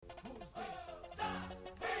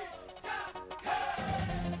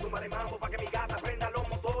Hello,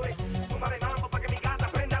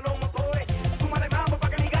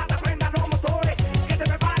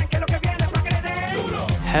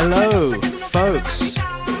 folks,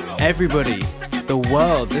 everybody, the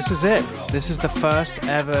world. This is it. This is the first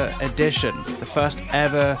ever edition, the first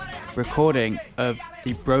ever recording of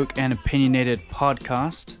the Broke and Opinionated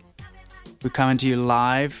podcast. We're coming to you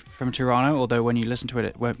live from Toronto, although when you listen to it,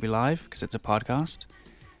 it won't be live because it's a podcast.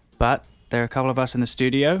 But there are a couple of us in the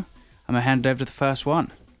studio. I'm going to hand it over to the first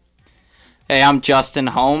one. Hey, I'm Justin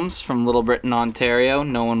Holmes from Little Britain, Ontario.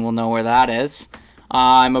 No one will know where that is.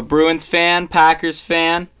 I'm a Bruins fan, Packers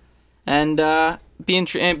fan, and being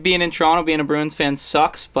in Toronto, being a Bruins fan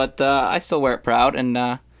sucks, but I still wear it proud. And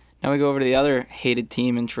now we go over to the other hated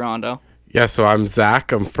team in Toronto. Yeah, so I'm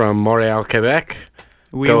Zach. I'm from Montreal, Quebec.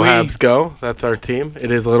 Go Habs, go. That's our team.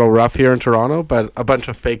 It is a little rough here in Toronto, but a bunch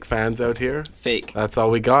of fake fans out here. Fake. That's all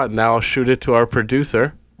we got. Now I'll shoot it to our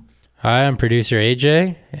producer. Hi, I'm producer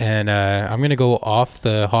AJ, and I'm going to go off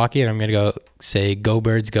the hockey, and I'm going to go say, go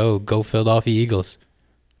Birds, go Philadelphia Eagles.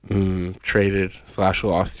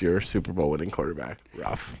 Traded/lost your Super Bowl winning quarterback.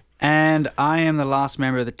 Rough. And I am the last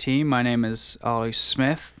member of the team. My name is Ollie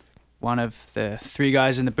Smith, one of the three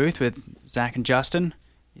guys in the booth with Zach and Justin.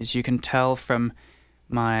 As you can tell from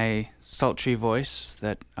my sultry voice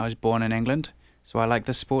that I was born in England, so I like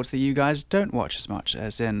the sports that you guys don't watch as much,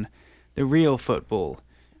 as in the real football,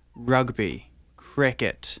 rugby,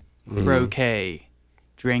 cricket, croquet,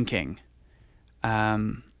 drinking. Now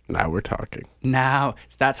we're talking. Now,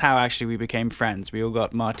 that's how actually we became friends. We all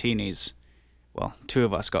got martinis. Well, two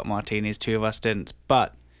of us got martinis, two of us didn't,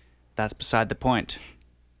 but that's beside the point.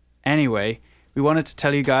 Anyway, we wanted to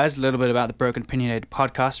tell you guys a little bit about the Broken Opinionated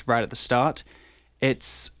podcast right at the start.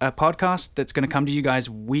 It's a podcast that's going to come to you guys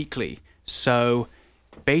weekly. So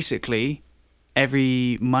basically,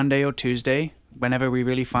 every Monday or Tuesday, whenever we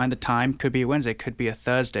really find the time, could be a Wednesday, could be a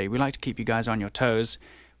Thursday. We like to keep you guys on your toes.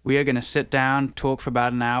 We are going to sit down, talk for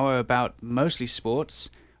about an hour about mostly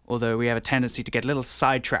sports, although we have a tendency to get a little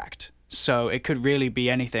sidetracked. So it could really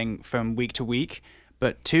be anything from week to week.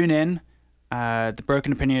 But tune in. The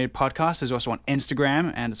Broken Opinionated podcast is also on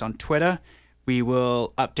Instagram and it's on Twitter. We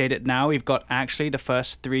will update it now. We've got actually the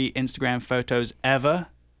first 3 Instagram photos ever.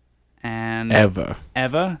 And Ever.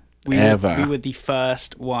 We were the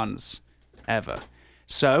first ones ever.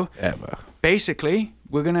 So basically,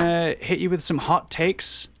 we're going to hit you with some hot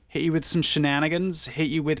takes, hit you with some shenanigans, hit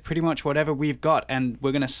you with pretty much whatever we've got. And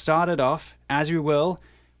we're going to start it off, as we will,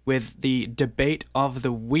 with the debate of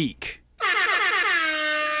the week.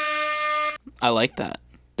 I like that.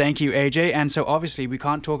 Thank you, AJ. And so obviously we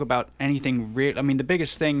can't talk about anything real. I mean, the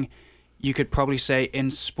biggest thing you could probably say in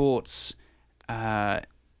sports, in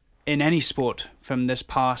any sport from this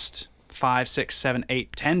past 5, 6, 7,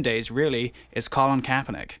 8, 10 days really, is Colin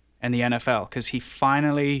Kaepernick in the NFL, because he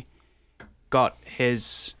finally got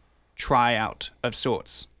his tryout of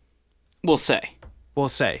sorts. We'll say.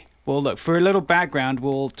 Well, look, for a little background,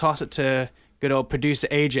 we'll toss it to good old producer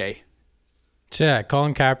AJ. So yeah,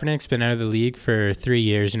 Colin Kaepernick's been out of the league for 3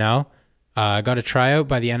 years now. Got a tryout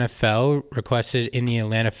by the NFL, requested in the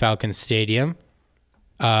Atlanta Falcons Stadium.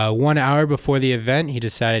 1 hour before the event, he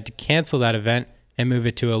decided to cancel that event and move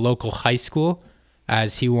it to a local high school,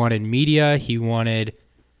 as he wanted media, he wanted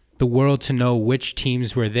the world to know which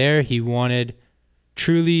teams were there. He wanted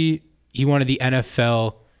the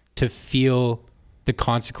NFL to feel the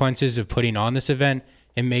consequences of putting on this event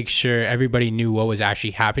and make sure everybody knew what was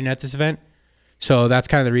actually happening at this event. So that's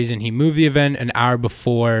kind of the reason he moved the event an hour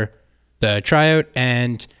before the tryout.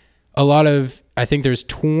 And I think there's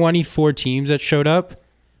 24 teams that showed up.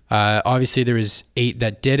 Obviously there was 8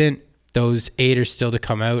 that didn't. Those 8 are still to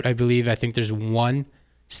come out, I believe. I think there's 1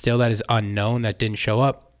 still that is unknown that didn't show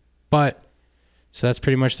up. So that's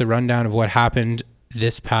pretty much the rundown of what happened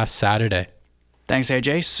this past Saturday. Thanks,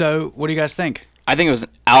 AJ. So what do you guys think? I think it was an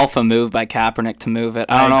alpha move by Kaepernick to move it.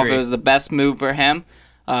 I don't know if it was the best move for him,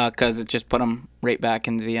 because it just put him right back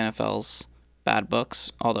into the NFL's bad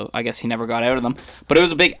books, although I guess he never got out of them. But it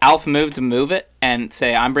was a big alpha move to move it and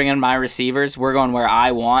say, I'm bringing my receivers. We're going where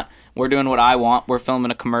I want. We're doing what I want. We're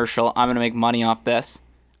filming a commercial. I'm going to make money off this.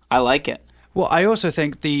 I like it. Well, I also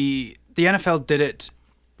think the NFL did it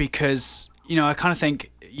because, I kind of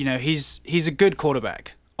think, he's a good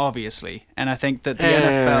quarterback, obviously. And I think that the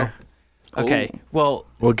NFL... Okay, well...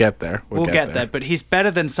 We'll get there. We'll get there. But he's better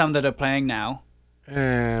than some that are playing now.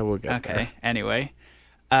 We'll get there. Okay, anyway.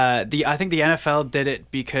 I think the NFL did it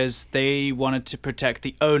because they wanted to protect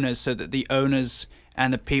the owners, so that the owners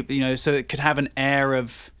and the people, so it could have an air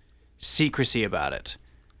of secrecy about it.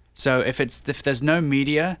 So if there's no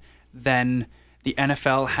media, then the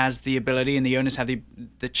NFL has the ability and the owners have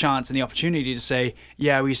the chance and the opportunity to say,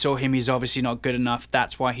 yeah, we saw him, he's obviously not good enough,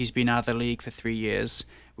 that's why he's been out of the league for 3 years,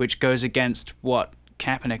 which goes against what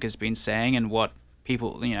Kaepernick has been saying and what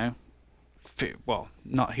people, well,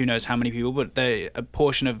 not who knows how many people, but a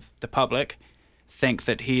portion of the public think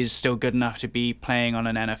that he's still good enough to be playing on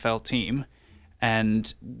an NFL team.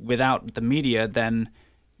 And without the media, then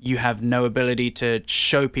you have no ability to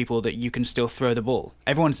show people that you can still throw the ball.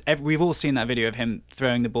 We've all seen that video of him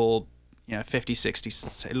throwing the ball, 50,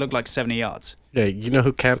 60, it looked like 70 yards. Yeah, you know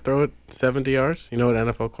who can't throw it 70 yards? You know what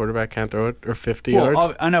NFL quarterback can't throw it? Or 50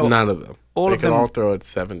 yards? I know. None of them. They can all throw it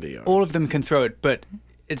 70 yards. All of them can throw it, but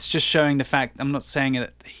it's just showing the fact, I'm not saying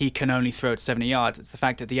that he can only throw it 70 yards, it's the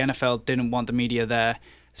fact that the NFL didn't want the media there,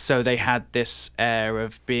 so they had this air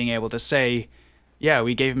of being able to say, yeah,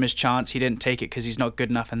 we gave him his chance, he didn't take it because he's not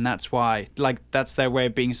good enough, and that's why. That's their way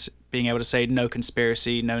of being able to say no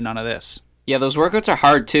conspiracy, no none of this. Yeah, those workouts are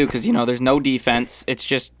hard too because, there's no defense. It's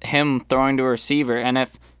just him throwing to a receiver. And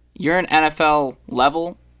if you're an NFL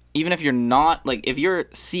level, even if you're not, if you're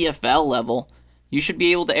CFL level, you should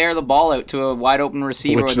be able to air the ball out to a wide open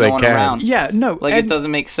receiver with no one around. Yeah, no. It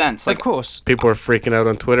doesn't make sense. Of course. People are freaking out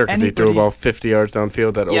on Twitter because he threw a ball 50 yards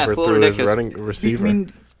downfield that overthrew his running receiver. I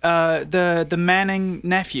mean, the Manning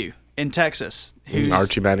nephew in Texas, who's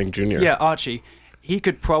Archie Manning Jr. Yeah, Archie. He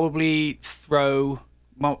could probably throw,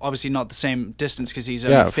 well, obviously not the same distance because he's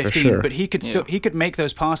only 15, sure. but he could make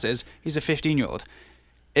those passes. He's a 15-year-old.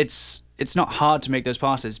 It's not hard to make those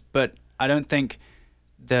passes, but I don't think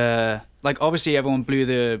obviously everyone blew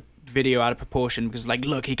the video out of proportion because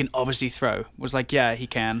look, he can obviously throw. Was yeah, he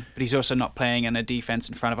can, but he's also not playing in a defense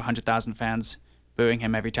in front of 100,000 fans booing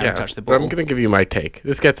him every time he touched the ball. But I'm going to give you my take.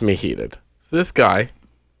 This gets me heated. So this guy,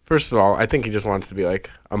 first of all, I think he just wants to be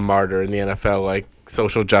a martyr in the NFL,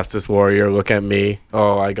 social justice warrior. Look at me.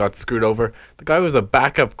 Oh, I got screwed over. The guy was a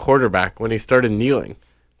backup quarterback when he started kneeling.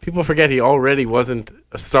 People forget he already wasn't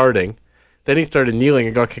starting. Then he started kneeling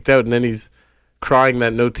and got kicked out, and then he's crying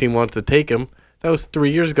that no team wants to take him. That was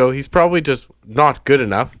 3 years ago. He's probably just not good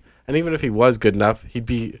enough. And even if he was good enough, he'd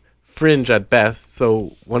be fringe at best,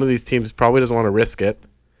 so one of these teams probably doesn't want to risk it.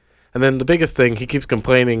 And then the biggest thing, he keeps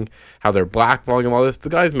complaining how they're blackballing him, all this. The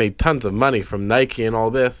guy's made tons of money from Nike and all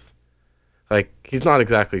this. He's not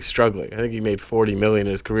exactly struggling. I think he made $40 million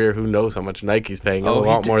in his career. Who knows how much Nike's paying him? A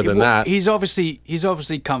lot more than that. He's obviously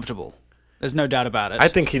comfortable. There's no doubt about it. I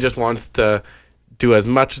think he just wants to do as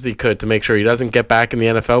much as he could to make sure he doesn't get back in the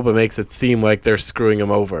NFL, but makes it seem like they're screwing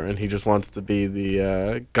him over, and he just wants to be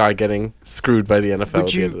the guy getting screwed by the NFL at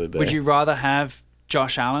the end of the day. Would you rather have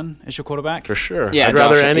Josh Allen as your quarterback? For sure. Yeah, I'd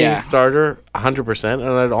rather any starter 100%, and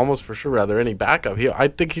I'd almost for sure rather any backup. I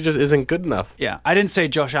think he just isn't good enough. Yeah, I didn't say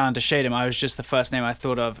Josh Allen to shade him. I was just the first name I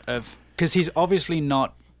thought of because he's obviously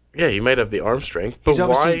not. Yeah, he might have the arm strength, but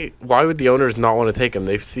why would the owners not want to take him?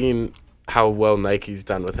 They've seen how well Nike's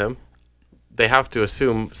done with him. They have to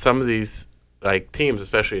assume some of these teams,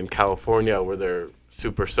 especially in California, where they're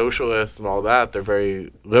super socialist and all that, they're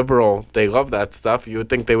very liberal. They love that stuff. You would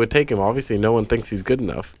think they would take him. Obviously, no one thinks he's good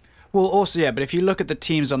enough. Well, also, yeah, but if you look at the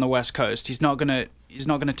teams on the West Coast, he's not gonna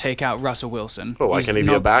take out Russell Wilson. Well, why can't he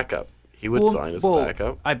be a backup? He would sign as a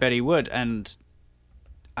backup. I bet he would, and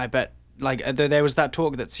I bet there was that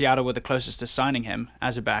talk that Seattle were the closest to signing him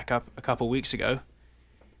as a backup a couple weeks ago.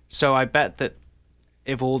 So I bet that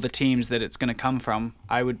if all the teams that it's going to come from,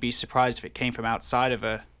 I would be surprised if it came from outside of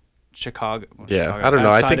a Chicago. I don't know.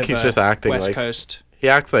 I think he's just acting West Coast. He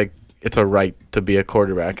acts like it's a right to be a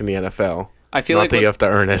quarterback in the NFL. I feel that you have to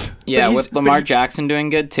earn it. Yeah, with Lamar Jackson doing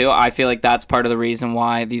good too, I feel like that's part of the reason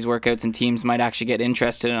why these workouts and teams might actually get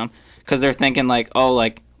interested in him, because they're thinking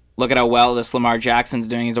look at how well this Lamar Jackson's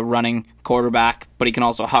doing. He's a running quarterback, but he can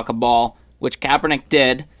also huck a ball, which Kaepernick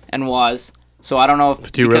did and was. So I don't know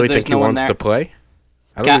if do you really think he wants to play?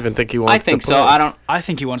 I don't even think he wants to play. I think so. I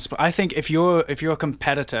think he wants to play. I think if you're a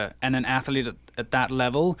competitor and an athlete at that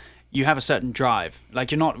level, you have a certain drive.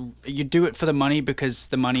 You do it for the money because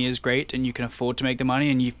the money is great and you can afford to make the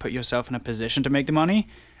money and you've put yourself in a position to make the money,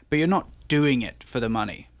 but you're not doing it for the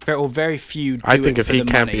money. Very few do it for the money. I think if he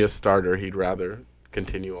can't be a starter, he'd rather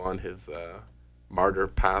continue on his martyr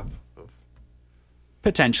path.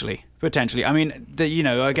 Potentially. I mean,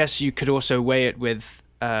 I guess you could also weigh it with,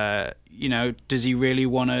 does he really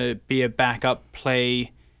want to be a backup,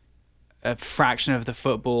 play a fraction of the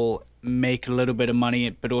football, make a little bit of money,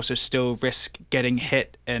 but also still risk getting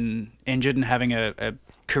hit and injured and having a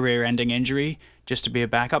career-ending injury just to be a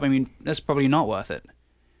backup? I mean, that's probably not worth it.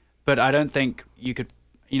 But I don't think you could,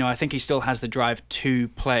 I think he still has the drive to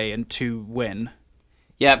play and to win.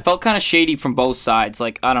 Yeah, it felt kind of shady from both sides. I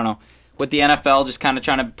don't know. with the NFL just kind of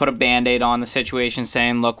trying to put a Band-Aid on the situation,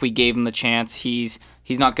 saying, look, we gave him the chance. He's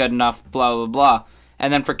not good enough, blah, blah, blah.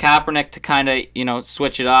 And then for Kaepernick to kind of,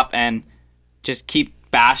 switch it up and just keep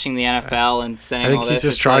bashing the NFL and saying all this. I think he's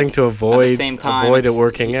just trying to avoid it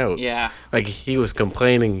working out. Yeah. Like, he was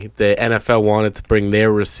complaining the NFL wanted to bring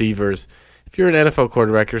their receivers. If you're an NFL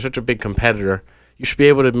quarterback, you're such a big competitor. You should be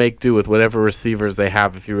able to make do with whatever receivers they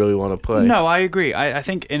have if you really want to play. No, I agree. I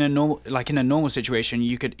think in a normal situation,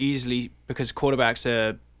 you could easily, because quarterbacks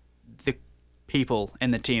are the people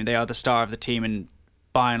in the team. They are the star of the team and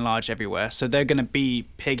by and large everywhere. So they're going to be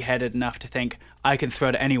pig-headed enough to think, I can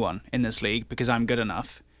throw to anyone in this league because I'm good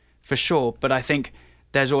enough, for sure. But I think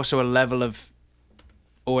there's also a level of,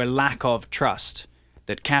 or a lack of trust,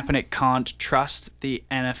 that Kaepernick can't trust the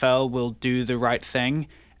NFL will do the right thing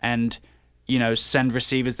and send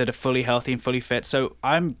receivers that are fully healthy and fully fit. So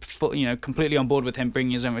I'm completely on board with him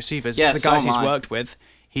bringing his own receivers. Yeah, the guys he's worked with,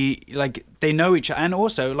 they know each other. And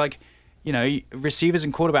also, receivers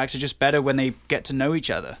and quarterbacks are just better when they get to know each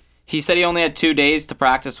other. He said he only had 2 days to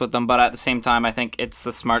practice with them, but at the same time, I think it's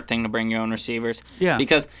the smart thing to bring your own receivers. Yeah.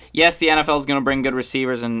 Because, yes, the NFL is going to bring good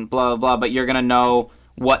receivers and blah, blah, blah, but you're going to know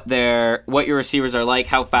what your receivers are like,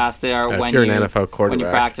 how fast they are when you're an NFL quarterback, when you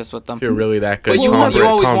practice with them. If you're really that good, but you always won't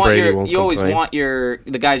always complain. want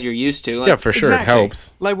the guys you're used to. Yeah, for sure, Exactly. it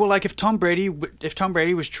helps. If Tom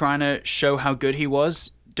Brady was trying to show how good he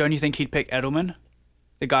was, don't you think he'd pick Edelman?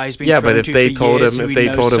 The guy he's been but if they told him, if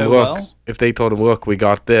they told him, look, we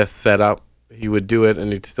got this set up, he would do it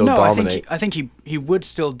and he'd still dominate. I think he would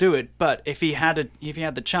still do it, but if he had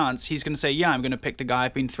the chance, he's going to say, yeah, I'm going to pick the guy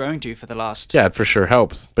I've been throwing to for the last. Yeah, it for sure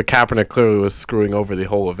helps. But Kaepernick clearly was screwing over the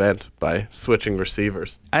whole event by switching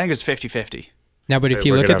receivers. I think it's 50-50. Now, but if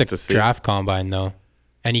you look at the draft combine, though,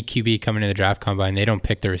 any QB coming in the draft combine, they don't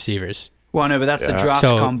pick the receivers. Well, no, but that's the draft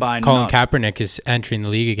combine. Colin Kaepernick is entering the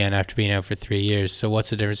league again after being out for 3 years. So what's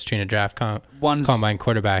the difference between a draft combine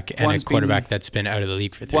quarterback and a quarterback that's been out of the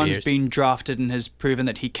league for 3 years? One's been drafted and has proven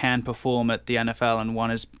that he can perform at the NFL, and one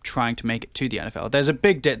is trying to make it to the NFL. There is a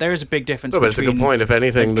big difference. No, but it's a good point. If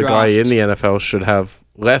anything, the guy in the NFL should have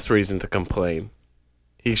less reason to complain.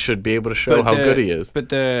 He should be able to show how good he is. But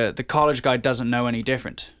the college guy doesn't know any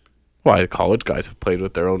different. Why, college guys have played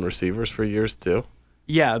with their own receivers for years too.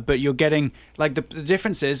 Yeah, but you're getting the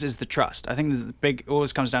difference is the trust. I think it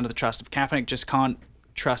always comes down to the trust. If Kaepernick just can't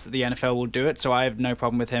trust that the NFL will do it, so I have no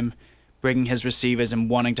problem with him bringing his receivers and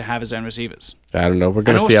wanting to have his own receivers. I don't know. We're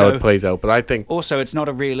going to see how it plays out, but I think also it's not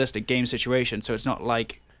a realistic game situation, so it's not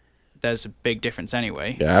like there's a big difference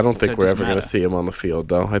anyway. Yeah, I don't think we're ever going to see him on the field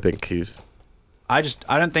though. I think he's. I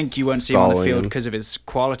don't think you won't see him on the field because of his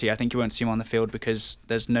quality. I think you won't see him on the field because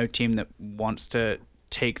there's no team that wants to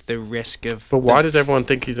take the risk of. But why does everyone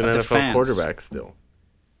think he's an NFL quarterback still?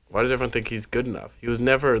 Why does everyone think he's good enough? He was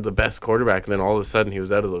never the best quarterback, and then all of a sudden he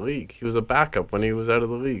was out of the league. He was a backup when he was out of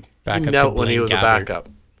the league. He knelt when he was a backup.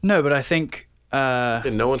 No, but I think.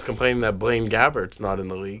 And no one's complaining that Blaine Gabbert's not in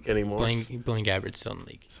the league anymore. Blaine Gabbert's still in the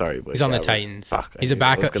league. Sorry, Blaine He's on the Titans. He's a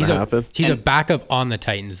backup. He's a backup on the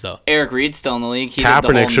Titans, though. Eric Reed's still in the league.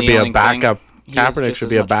 Kaepernick should be a backup. Kaepernick should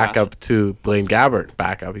be a backup to Blaine Gabbert.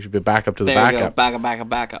 He should be a backup to the backup.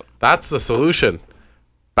 Backup. That's the solution.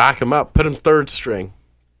 Back him up. Put him third string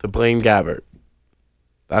to Blaine Gabbert.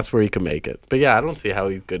 That's where he can make it. But yeah, I don't see how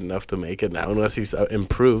he's good enough to make it now unless he's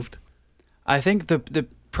improved. I think the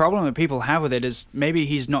problem that people have with it is maybe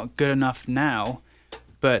he's not good enough now,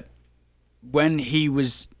 but when he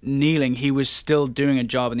was kneeling, he was still doing a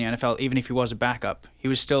job in the NFL, even if he was a backup. He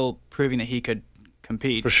was still proving that he could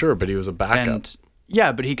compete. For sure, but he was a backup.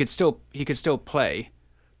 But he could still play.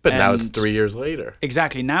 But now it's 3 years later.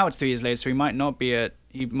 Exactly. Now it's 3 years later, so he might not be a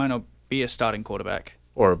starting quarterback.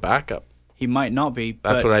 Or a backup. He might not be.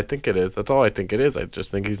 That's what I think it is. That's all I think it is. I just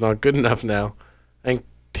think he's not good enough now. I think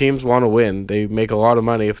teams want to win. They make a lot of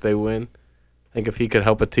money if they win. I think if he could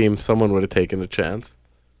help a team, someone would have taken a chance.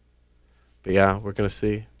 But yeah, we're going to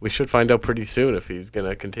see. We should find out pretty soon if he's going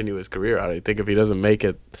to continue his career. I think if he doesn't make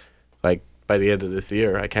it by the end of this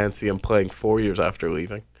year, I can't see him playing 4 years after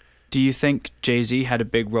leaving. Do you think Jay-Z had a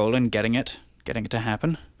big role in getting it to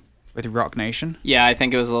happen with Rock Nation? Yeah, I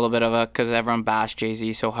think it was a little bit of because everyone bashed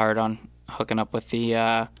Jay-Z so hard on hooking up with the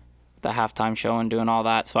halftime show and doing all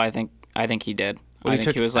that. So I think he did. Well, I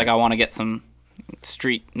think he was like, I want to get some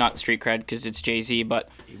not street cred because it's Jay-Z, but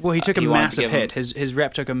he took a massive hit. His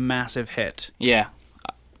rep took a massive hit. Yeah,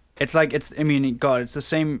 it's the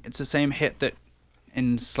same hit that,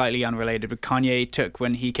 in slightly unrelated, but Kanye took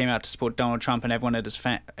when he came out to support Donald Trump, and everyone at his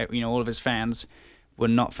all of his fans were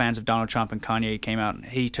not fans of Donald Trump, and Kanye came out and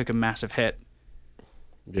he took a massive hit.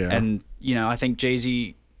 Yeah, and I think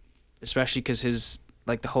Jay-Z, especially because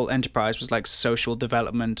like the whole enterprise was like social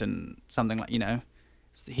development and something like,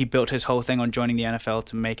 he built his whole thing on joining the NFL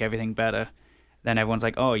to make everything better. Then everyone's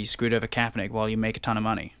like, oh, you screwed over Kaepernick while you make a ton of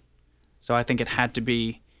money. So I think it had to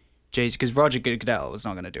be Jay-Z, because Roger Goodell was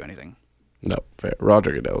not going to do anything. No, fair.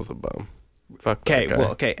 Roger Goodell's a bum. Fuck that guy.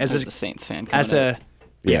 Okay. As the Saints fan.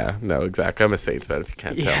 Yeah, no, exactly. I'm a Saints fan if you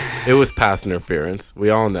can't tell. It was pass interference. We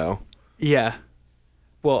all know. Yeah.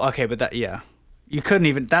 Well, okay, but that, yeah. You couldn't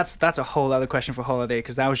even, that's a whole other question for a whole other day,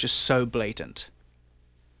 because that was just so blatant.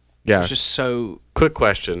 Yeah. It was just so... Quick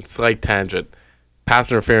question, slight tangent.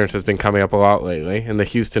 Pass interference has been coming up a lot lately. In the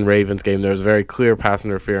Houston Ravens game, there was very clear pass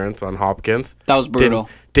interference on Hopkins. That was brutal.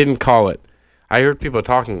 Didn't call it. I heard people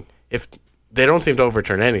talking. If they don't seem to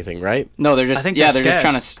overturn anything, right? No, they're just. I think they're scared. just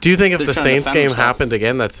trying to. Do you think if the Saints game happened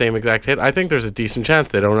again, that same exact hit? I think there's a decent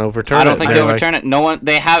chance they don't overturn it. I don't think they overturn it. No one.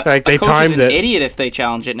 They have. Like they timed an idiot if they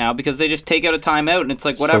challenge it now, because they just take out a timeout and it's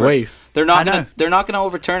like whatever. It's a waste. They're not gonna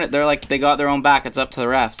overturn it. They're like they got their own back. It's up to the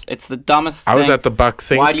refs. It's the dumbest thing. I was at the Bucs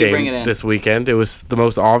Saints game this weekend. It was the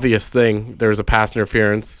most obvious thing. There was a pass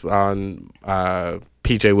interference on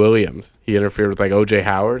PJ Williams. He interfered with like OJ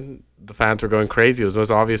Howard. The fans were going crazy. It was the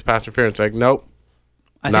most obvious pass interference. Like, nope.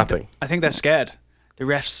 Nothing. I think they're scared. The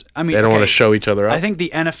refs, I mean... They don't want to show each other up. I think the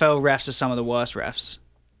NFL refs are some of the worst refs,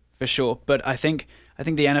 for sure. But I think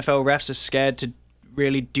the NFL refs are scared to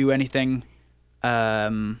really do anything...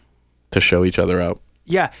 to show each other up.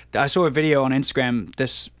 Yeah. I saw a video on Instagram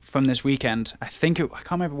from this weekend. I can't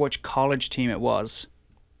remember which college team it was.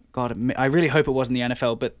 God, I really hope it wasn't the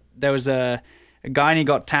NFL. But there was a guy and he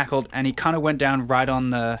got tackled and he kind of went down right on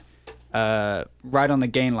the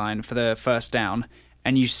gain line for the first down.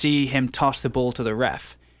 And you see him toss the ball to the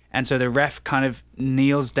ref. And so the ref kind of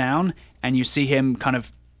kneels down, and you see him kind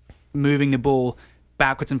of moving the ball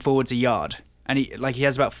backwards and forwards a yard. And he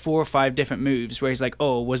has about 4 or 5 different moves where he's like,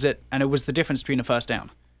 oh, was it? And it was the difference between a first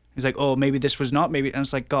down. He's like, oh, maybe this was not, maybe. And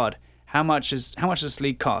it's like, God, how much does this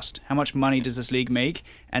league cost? How much money does this league make?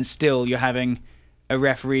 And still you're having a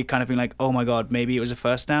referee kind of being like, oh my God, maybe it was a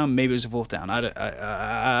first down, maybe it was a fourth down.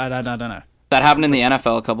 I don't know. That happened in the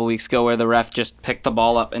NFL a couple weeks ago where the ref just picked the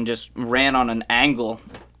ball up and just ran on an angle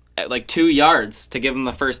at like 2 yards to give him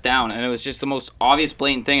the first down. And it was just the most obvious,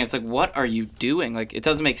 blatant thing. It's like, what are you doing? Like, it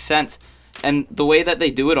doesn't make sense. And the way that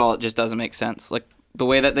they do it all, it just doesn't make sense. Like, the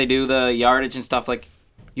way that they do the yardage and stuff, like,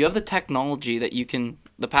 you have the technology that you can...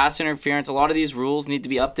 The pass interference, a lot of these rules need to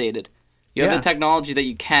be updated. You have the technology that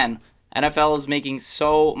you can. NFL is making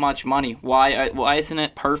so much money. Why isn't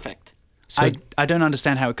it perfect? So, I don't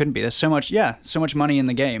understand how it couldn't be. There's so much money in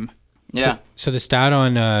the game. Yeah. So the stat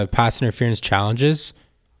on pass interference challenges,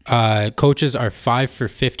 coaches are 5 for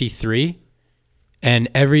 53, and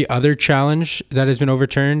every other challenge that has been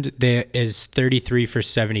overturned there is 33 for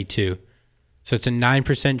 72. So it's a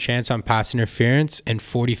 9% chance on pass interference and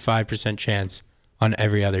 45% chance on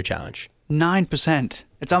every other challenge. 9%.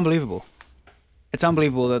 It's unbelievable. It's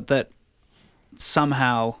unbelievable that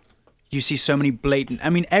somehow you see so many blatant...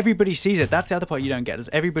 I mean, everybody sees it. That's the other part you don't get, is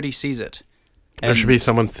everybody sees it. There should be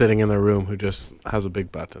someone sitting in their room who just has a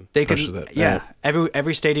big button. Pushes it. Yeah.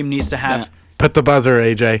 Every stadium needs to have... Put the buzzer,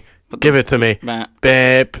 AJ. Give it to me.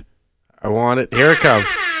 Beep. I want it. Here it comes.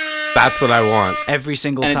 That's what I want. Every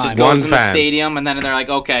single time. And it just goes in the stadium, and then they're like,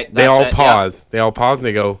 okay, They all pause. They all pause, and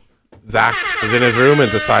they go, Zach was in his room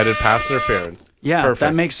and decided pass interference. Yeah, perfect.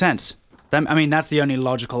 That makes sense. That's the only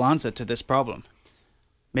logical answer to this problem.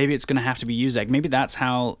 Maybe it's going to have to be UZEG. Maybe that's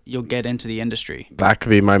how you'll get into the industry. That could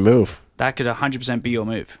be my move. That could 100% be your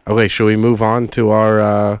move. Okay, should we move on to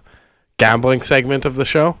our gambling segment of the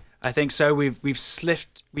show? I think so. We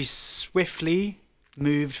swiftly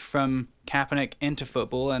moved from Kaepernick into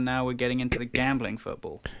football, and now we're getting into the gambling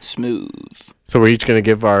football. Smooth. So we're each going to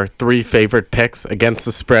give our 3 favorite picks against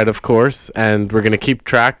the spread, of course, and we're going to keep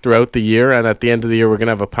track throughout the year, and at the end of the year, we're going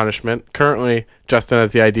to have a punishment. Currently, Justin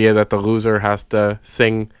has the idea that the loser has to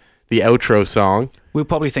sing the outro song. We'll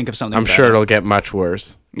probably think of something I'm better. sure it'll get much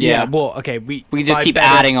worse. Yeah. Well, okay. We just keep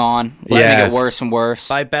adding on. Letting it get worse and worse.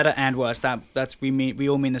 By better and worse, we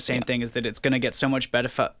all mean the same thing, is that it's going to get so much better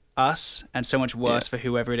for us and so much worse for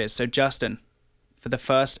whoever it is. So Justin, for the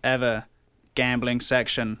first ever gambling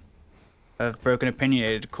section of Broken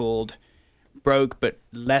Opinionated, called Broke but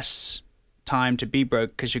Less Time to Be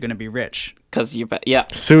Broke because you're going to be rich. Because you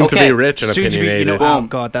Soon to be rich and opinionated. Oh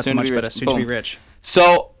God, that's much better. Soon to be rich.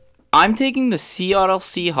 So I'm taking the Seattle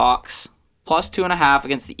Seahawks plus 2.5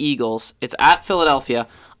 against the Eagles. It's at Philadelphia.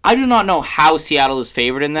 I do not know how Seattle is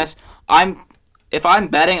favored in this. If I'm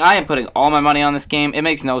betting, I am putting all my money on this game. It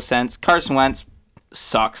makes no sense. Carson Wentz,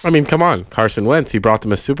 sucks. I mean, come on. Carson Wentz, he brought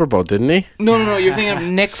them a Super Bowl, didn't he? No, you're thinking of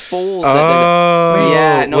Nick Foles.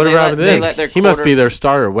 Oh, no, what they about let their he must be their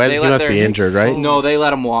starter. He must be injured, right? No, they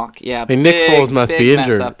let him walk. Yeah. I mean, Nick Foles must be mess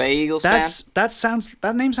injured. Up, Eagles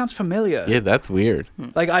That name sounds familiar. Yeah, that's weird.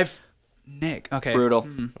 Like Nick. Okay. Brutal.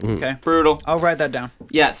 Okay. Brutal. I'll write that down.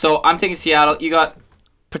 Yeah, so I'm taking Seattle. You got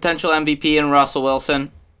potential MVP in Russell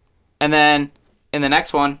Wilson. And then in the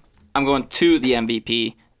next one, I'm going to the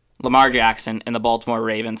MVP, Lamar Jackson and the Baltimore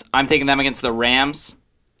Ravens. I'm taking them against the Rams.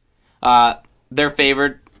 They're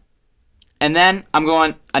favored. And then I'm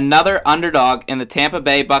going another underdog in the Tampa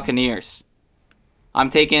Bay Buccaneers. I'm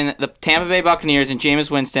taking the Tampa Bay Buccaneers and Jameis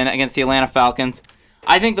Winston against the Atlanta Falcons.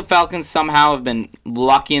 I think the Falcons somehow have been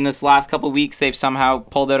lucky in this last couple weeks. They've somehow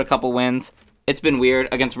pulled out a couple wins. It's been weird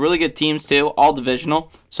against really good teams too, all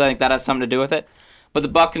divisional. So I think that has something to do with it. But the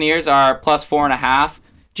Buccaneers are plus 4.5.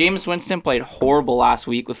 Jameis Winston played horrible last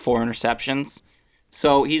week with 4 interceptions.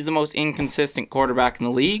 So he's the most inconsistent quarterback in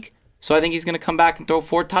the league. So I think he's going to come back and throw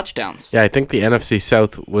 4 touchdowns. Yeah, I think the NFC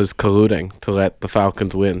South was colluding to let the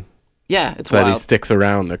Falcons win. Yeah, it's so that wild. he sticks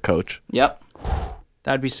around, the coach. Yep.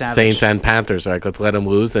 That'd be savage. Saints and Panthers are like, let's let him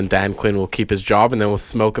lose, then Dan Quinn will keep his job, and then we'll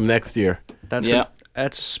smoke him next year. That's a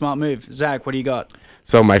smart move. Zach, what do you got?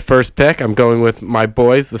 So my first pick, I'm going with my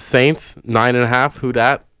boys, the Saints, 9.5. Who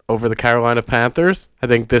dat? Over the Carolina Panthers. I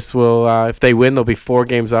think this will, if they win, they'll be 4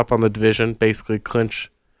 games up on the division. Basically,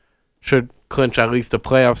 should clinch at least a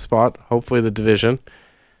playoff spot. Hopefully, the division.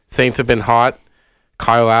 Saints have been hot.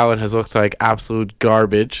 Kyle Allen has looked like absolute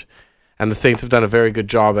garbage, and the Saints have done a very good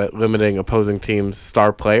job at limiting opposing teams'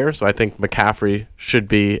 star players. So I think McCaffrey should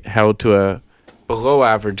be held to a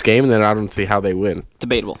below-average game, and then I don't see how they win.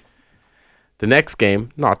 Debatable. The next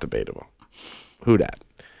game, not debatable. Who dat?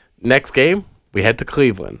 Next game, we head to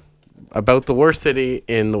Cleveland. About the worst city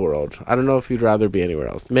in the world. I don't know if you'd rather be anywhere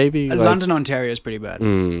else. Maybe London, Ontario is pretty bad.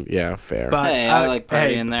 Yeah, fair. But hey, I like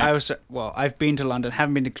partying there. I've been to London,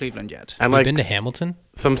 haven't been to Cleveland yet. and You've been to Hamilton?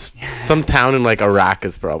 some town in like Iraq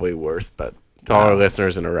is probably worse. But to all our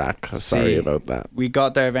listeners in Iraq, sorry about that. We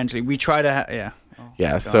got there eventually. We tried to,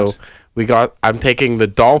 Yeah, so I'm taking the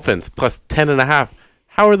Dolphins plus 10.5.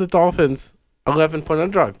 How are the Dolphins 11-point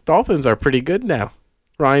underdog? Dolphins are pretty good now.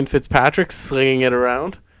 Ryan Fitzpatrick slinging it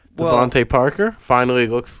around. Devontae Parker finally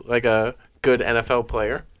looks like a good NFL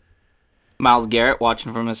player. Myles Garrett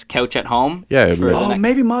watching from his couch at home. Yeah.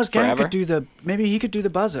 Maybe Myles Garrett forever. he could do the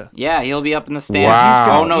buzzer. Yeah, he'll be up in the stands.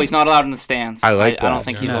 Wow. He's not allowed in the stands. I like that. I don't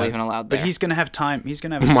think he's even allowed there. But he's gonna have time. He's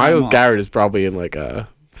gonna have his Myles time off. Garrett is probably in like a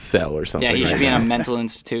cell or something. Yeah, he should right be in now. a mental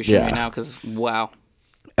institution Yeah. right now because, wow.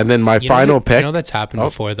 And then my final pick. You know that's happened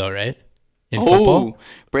before, though, right? In football?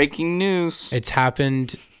 Breaking news. It's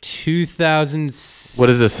happened 2000. What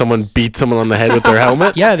is this? Someone beat someone on the head with their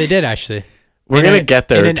helmet? Yeah, they did, actually. We're going to get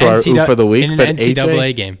there to our oof of the week. In an but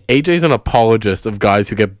NCAA game. AJ's an apologist of guys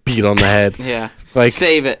who get beat on the head. Yeah. Like,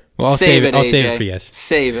 save it. Well, I'll save it, I'll AJ. save it for yes.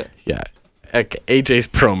 Save it. Yeah. Okay, AJ's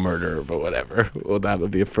pro murderer, but whatever. Well, that'll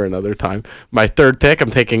be for another time. My third pick,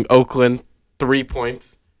 I'm taking Oakland, 3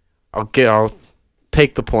 points. I'll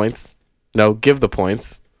take the points. No, give the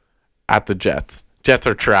points at the Jets. Jets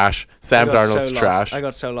are trash. Sam Darnold's trash. I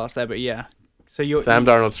got so lost there, but yeah. So Sam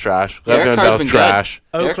Darnold's trash. Derek Le'Veon Carr's Bell's been trash.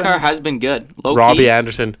 Derek Carr has been good. Low Robbie key.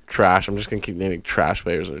 Anderson, trash. I'm just going to keep naming trash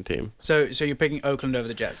players on the team. So you're picking Oakland over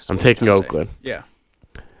the Jets. I'm taking Oakland. Yeah.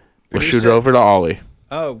 We'll shoot it over to Ollie.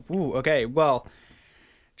 Oh, okay. Well,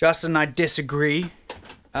 Justin and I disagree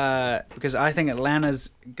because I think Atlanta's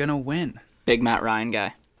gonna win. Big Matt Ryan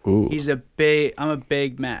guy. Ooh. I'm a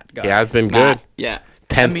big Matt guy. He has been Matt, good. yeah.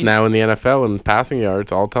 10th now in the NFL in passing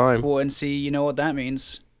yards all time. Well, and see, you know what that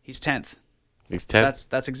means? He's 10th. He's 10th.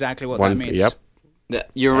 That's exactly what that means. Yep, Yeah,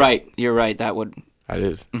 you're right. You're right. That would. that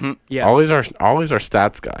is. Yeah. Ollie's our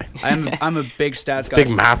stats guy. I'm a big stats guy. Big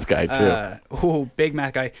math guy too. Big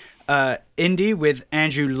math guy. Indy with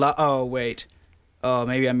Andrew Luck. Oh wait. Oh,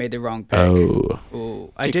 maybe I made the wrong pick.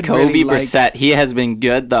 I did Jacoby really like. Brissett. He has been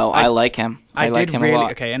good though. I like him. I like did him really a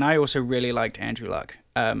lot. okay, and I also really liked Andrew Luck.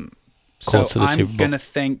 So Colts to the Super I'm Bowl. gonna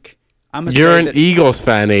think. I'm gonna You're say an that Eagles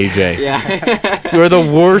fan, AJ. Yeah. You're the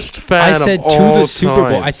worst fan I said of to all the Super Bowl.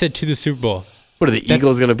 time. I said to the Super Bowl. What are the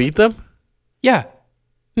Eagles gonna beat them? Yeah.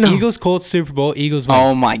 No. Eagles, Colts, Super Bowl. Eagles win.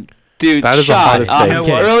 Oh my dude. That is the shut hottest up. take. You know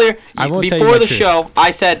what? Earlier, I won't tell you before my the truth. show,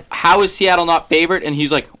 I said, "How is Seattle not favored?" And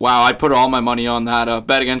he's like, "Wow, I put all my money on that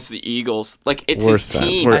bet against the Eagles. Like it's Worst his fan.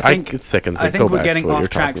 team." It sickens me. I think Go we're back getting to what off you're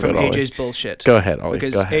track talking from about, Ollie. AJ's bullshit. Go ahead, Ollie.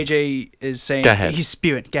 Because Go ahead. AJ is saying Go ahead. he's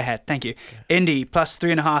spewing. Go ahead. Thank you. Indy plus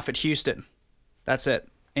 3.5 at Houston. That's it.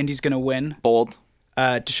 Indy's gonna win. Bold.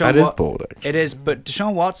 Deshaun That is bold, actually. It is, but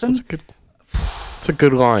Deshaun Watson. It's a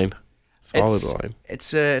good line. Solid line.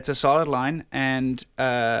 It's a solid line, and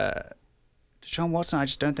Deshaun Watson, I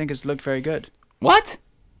just don't think has looked very good What?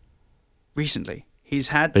 recently. He's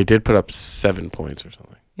had They did put up 7 points or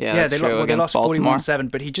something. Yeah, that's true. they Against lost Baltimore. 41-7,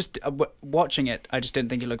 but he just watching it, I just didn't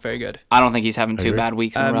think he looked very good. I don't think he's having 2 agree. bad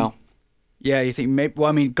weeks in a row. Yeah, you think maybe? Well,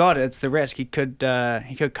 I mean, God, it's the risk. He could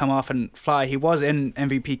come off and fly. He was in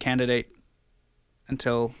MVP candidate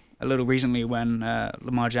until a little recently when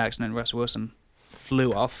Lamar Jackson and Russell Wilson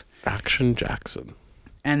flew off. Action Jackson.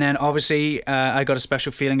 And then obviously, I got a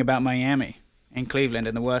special feeling about Miami in Cleveland,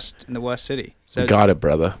 in the worst city. So You got it,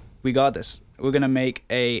 brother. we got this. We're gonna make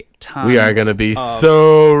a ton. We are going to be of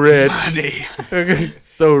so rich. money. We're gonna be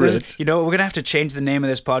so rich. You know what? We're gonna have to change the name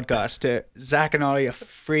of this podcast to Zach and Ollie are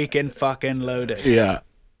freaking fucking loaded, Yeah.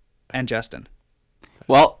 and Justin.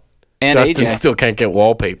 Well, and Justin AJ. still can't get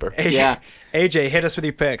wallpaper. AJ, Yeah. AJ, hit us with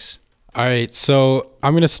your picks. All right, so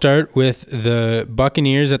I'm going to start with the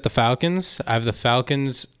Buccaneers at the Falcons. I have the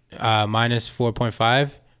Falcons minus 4.5. I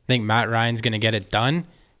think Matt Ryan's going to get it done.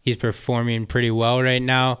 He's performing pretty well right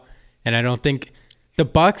now, and I don't think the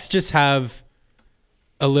Bucs just have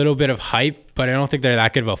a little bit of hype, but I don't think they're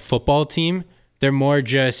that good of a football team. They're more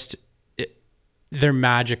just they're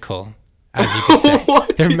magical, as you could say.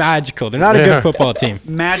 What? They're magical. They're not a good football team.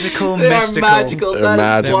 Magical, They are mystical. magical. They're That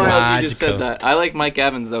is magical. wild. You just said Magical. that. I like Mike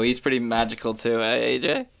Evans though. He's pretty magical too.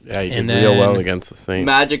 AJ. Yeah, he And did real well then- against the Saints.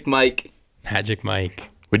 Magic Mike. Magic Mike.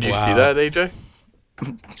 Would you see Wow. that, AJ?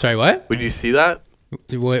 Sorry, what? Would you see that?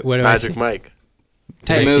 What do I Magic see? Mike.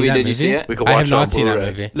 Did I Hey, see movie, that did you see it? We could I watch have it on not seen that Blu-ray.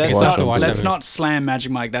 movie. Let's Watch not on Blu-ray. let's not slam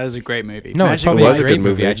Magic Mike. That is a great movie. No, it's Magic probably It was a a great good movie.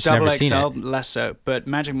 movie. I just Double never seen XL, it. less so. But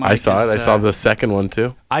Magic Mike. I saw is, it. I saw the second one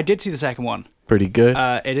too. I did see the second one. Pretty good.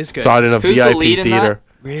 It is good. Saw it in a Who's the lead VIP in that? theater.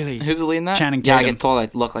 Really? Who's the lead in that? Channing Yeah, I Tatum. get told I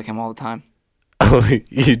look like him all the time. Oh,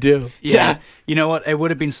 you do. Yeah. You know what? It would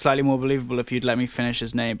have been slightly more believable if you'd let me finish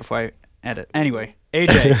his name before I edit. Anyway,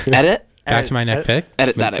 AJ. Edit. Back to my next pick.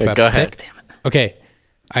 Edit that out. Back Go pick. ahead. Okay,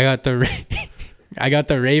 I got the I got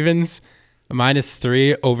the Ravens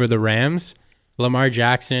 -3 over the Rams. Lamar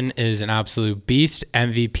Jackson is an absolute beast,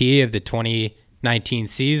 MVP of the 2019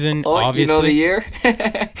 season, Oh, obviously. you know the year?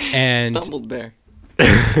 And Stumbled there.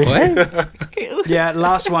 what? Yeah,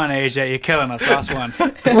 last one, AJ. You're killing us. Last one.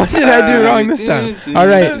 What did I do wrong this time? All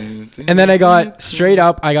right. And then I got straight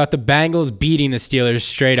up. I got the Bengals beating the Steelers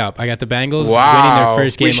straight up. I got the Bengals winning Wow. their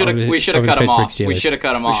first game We should have over the cut him Pittsburgh off. Steelers. We should have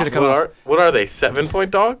cut him off. should've cut What are they? 7-point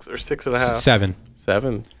dogs or 6.5? 7.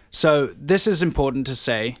 7. So this is important to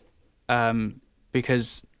say,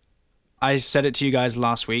 because I said it to you guys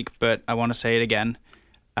last week, but I want to say it again,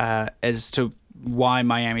 as to why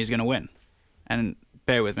Miami is going to win. And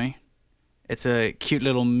bear with me. It's a cute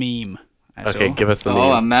little meme. I Okay, saw. give us the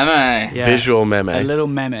Oh, a meme. meme. Yeah, Visual meme. a little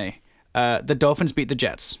meme. The Dolphins beat the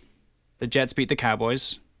Jets. The Jets beat the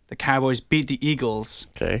Cowboys. The Cowboys beat the Eagles.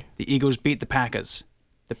 Okay. The Eagles beat the Packers.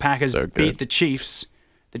 The Packers So good. beat the Chiefs.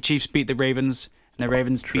 The Chiefs beat the Ravens. And the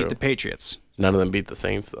Ravens True. beat the Patriots. None of them beat the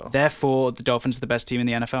Saints though. Therefore, the Dolphins are the best team in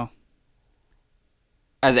the NFL.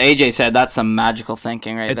 As AJ said, that's some magical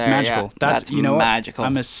thinking right It's there. magical. Yeah. That's you know magical. what?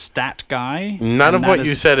 I'm a stat guy. None and of that what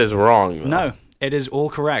you is- said is wrong. Though. No, it is all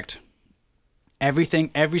correct. Every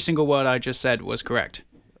single word I just said was correct.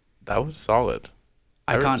 That was solid.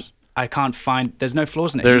 I can't find. There's no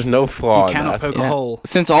flaws in it. There's no flaw You in cannot that. poke a Yeah. hole.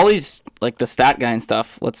 Since all these like the stat guy and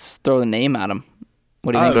stuff, let's throw the name at him.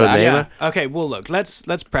 What do you think, the Zach? name? Yeah. Okay. Well, look. Let's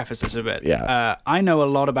preface this a bit. Yeah. I know a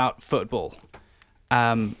lot about football.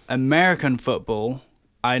 American football,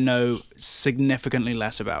 I know significantly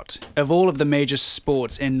less about. Of all of the major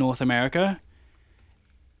sports in North America,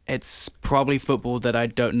 it's probably football that I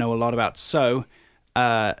don't know a lot about. So,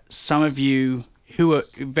 some of you who are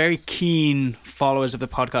very keen followers of the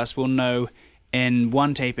podcast will know in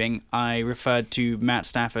one taping I referred to Matt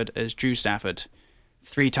Stafford as Drew Stafford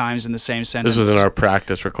 3 times in the same sentence. This was in our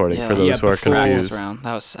practice recording Yeah. for those Yeah, who are before- Practice confused. round.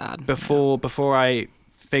 That was sad. before I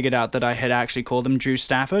figured out that I had actually called him Drew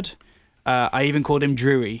Stafford. I even called him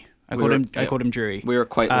Drewy. I called him Drewy. We were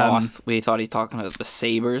quite lost. We thought he was talking about the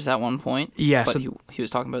Sabres at one point. Yeah, but so- he was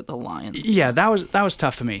talking about the Lions. Yeah, that was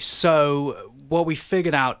tough for me. So what we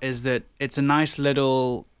figured out is that it's a nice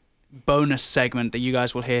little bonus segment that you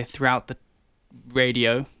guys will hear throughout the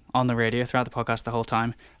radio, throughout the podcast the whole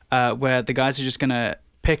time, where the guys are just gonna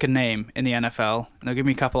pick a name in the NFL and they'll give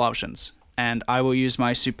me a couple options, and I will use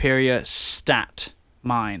my superior stat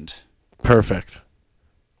mind. Perfect.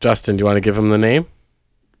 Justin, do you want to give him the name?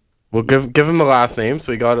 We'll give him the last name,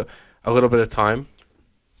 so we got a little bit of time.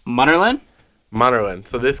 Munnerlyn? Munnerlyn.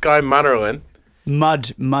 So this guy Munnerlyn,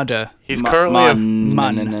 Mudder. he's currently a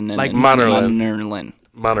Mun. Like Munnerlyn.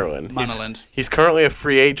 Munnerlyn. Munnerland. He's currently a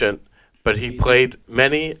free agent, but he played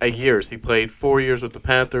many years. He played 4 years with the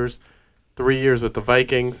Panthers, 3 years with the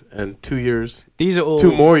Vikings, and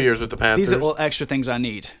 2 more years with the Panthers. These are all extra things I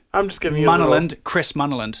need. I'm just giving you Munnerland, Chris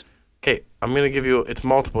Munnerland. Okay, I'm going to give you, it's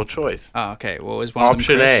multiple choice. Oh, okay. Well, is one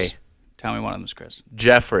Option of them Chris? A. Tell me one of them's Chris.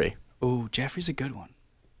 Jeffrey. Ooh, Jeffrey's a good one.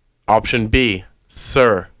 Option B,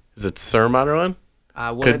 Sir. Is it Sir Munnerland?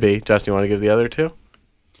 Could be. Justin, you want to give the other two?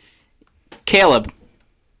 Caleb.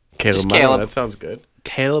 Caleb Munnerland. That sounds good.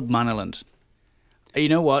 Caleb Munnerland. You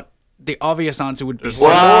know what? The obvious answer would be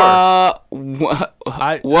Sir.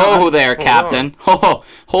 Whoa there, Captain.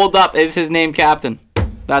 Hold up. Is his name Captain?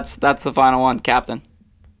 That's the final one, Captain.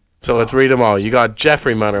 So let's read them all. You got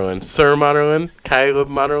Jeffrey Munnerland, Sir Munnerland, Caleb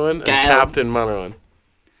Munnerland, and Captain Munnerland.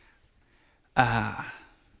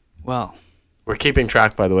 Well, we're keeping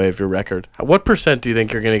track, by the way, of your record. What percent do you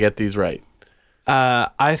think you're going to get these right?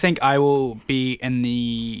 I think I will be in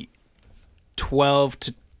the 12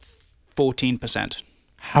 to 14%.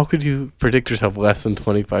 How could you predict yourself less than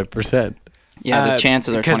 25%? Yeah, the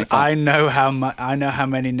chances are 25. Because I know how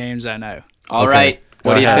many names I know. All right.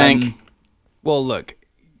 What do you think? Well, look,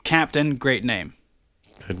 Captain, great name.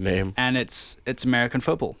 Good name. And it's American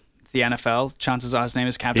football. It's the NFL. Chances are his name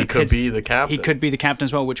is Captain. He could be the captain. He could be the captain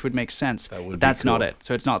as well, which would make sense. That's not it.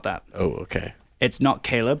 So it's not that. Oh, okay. It's not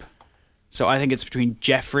Caleb. So I think it's between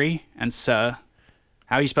Jeffrey and Sir.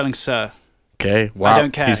 How are you spelling Sir? Okay. Wow. I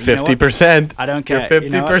don't care. He's 50%. I don't care. You're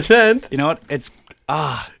 50%. You know what? It's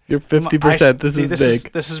You're 50%. This is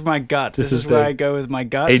big. This is my gut. This is where I go with my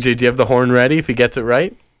gut. AJ, do you have the horn ready if he gets it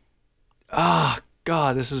right? Oh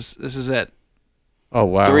God, this is it. Oh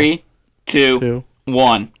wow. 3, 2,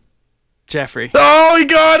 1. Jeffrey. Oh, he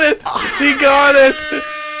got it. He got it.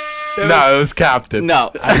 No, it was Captain. No,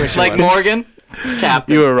 I wish like Morgan,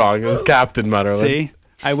 Captain. You were wrong. It was Captain Munnerland. See,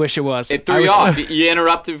 I wish it was. It threw you off. You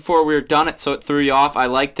interrupted before we were done it, so it threw you off. I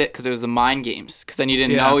liked it because it was the mind games. Because then you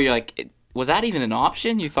didn't know. You're like, was that even an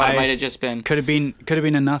option? You thought it might have just been. Could have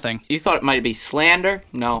been a nothing. You thought it might be slander?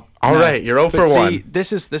 No. All right, you're 0 for 1. See,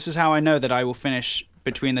 this is how I know that I will finish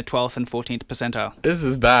between the 12th and 14th percentile. This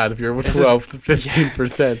is bad if you're 12 to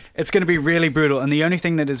 15%. It's going to be really brutal, and the only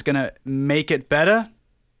thing that is going to make it better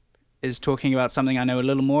is talking about something I know a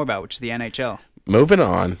little more about, which is the NHL. Moving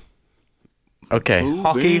on. Okay.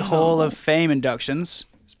 Hockey Hall of Fame inductions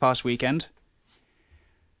this past weekend.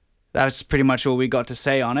 That's pretty much all we got to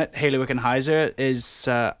say on it. Hayley Wickenheiser is...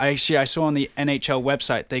 I saw on the NHL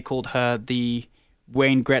website, they called her the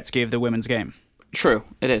Wayne Gretzky of the women's game. True.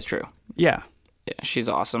 It is true. Yeah. Yeah, she's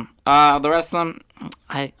awesome. The rest of them,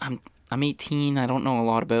 I'm 18. I don't know a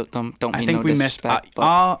lot about them. I think we missed...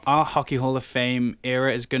 Our Hockey Hall of Fame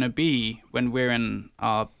era is going to be when we're in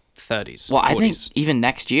our 30s. Well, 40s. I think even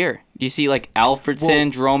next year. You see, like,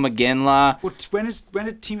 Alfredson, Jerome McGinley. Well, when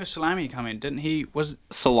did Timo Salami come in? Didn't he...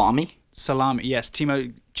 Salami? Salami, yes.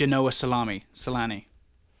 Timo Genoa Solani. I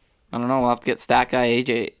don't know. We'll have to get Stat Guy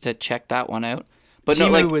AJ to check that one out. But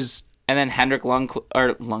Timo was... And then Hendrik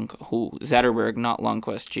Zetterberg, not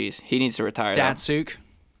Lundqvist. Jeez, he needs to retire. Datsuk.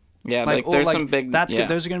 Yeah, there's some big. That's good.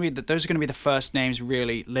 Those are going to be the first names.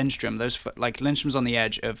 Really, Lindstrom. Lindstrom's on the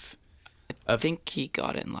edge of. I think he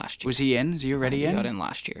got in last year. Was he in? Is he already in? He got in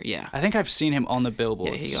last year. Yeah. I think I've seen him on the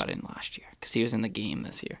billboards. Yeah, he got in last year because he was in the game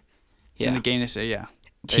this year. He's in the game this year. Yeah.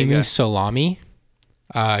 Timo Salami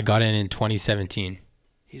got in 2017.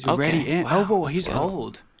 He's already in. Wow, oh, well, he's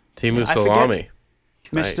old. Timo Salami.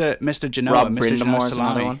 Mr. Genoa, Rob Mr. Genoa Brindamore's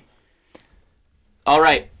Salami. another one. All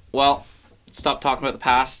right. Well, stop talking about the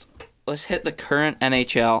past. Let's hit the current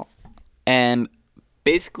NHL. And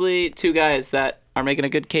basically, two guys that are making a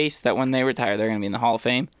good case that when they retire, they're going to be in the Hall of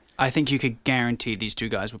Fame. I think you could guarantee these two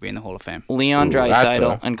guys will be in the Hall of Fame. Leon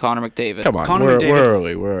Draisaitl and Connor McDavid. Come on, we're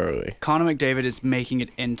early. Connor McDavid is making it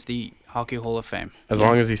into the Hockey Hall of Fame. As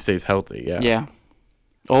long as he stays healthy, yeah. Yeah.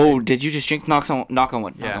 Oh, did you just drink? Knock on wood. Yeah.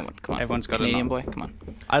 Knock on wood. Come on. Everyone's got Canadian a boy. Come on.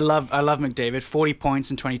 I love McDavid. 40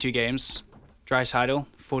 points in 22 games. Draisaitl,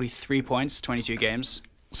 43 points, 22 games.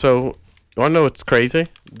 So, you want to know what's crazy?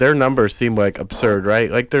 Their numbers seem like absurd,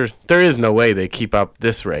 right? Like there is no way they keep up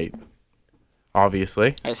this rate.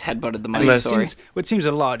 Obviously. I just headbutted the mic. Sorry. It seems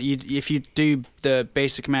a lot. If you do the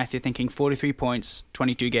basic math, you're thinking 43 points,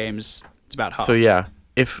 22 games. It's about half. So yeah,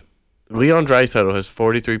 if Leon Draisaitl has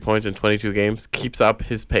 43 points in 22 games, keeps up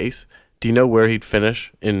his pace, do you know where he'd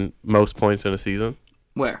finish in most points in a season?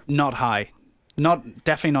 Where? Not high.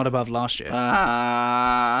 Definitely not above last year.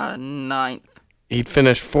 9th. He'd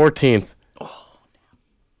finish 14th. Oh.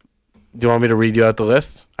 Do you want me to read you out the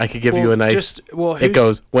list? I could give you a nice. It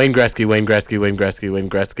goes Wayne Gretzky, Wayne Gretzky, Wayne Gretzky, Wayne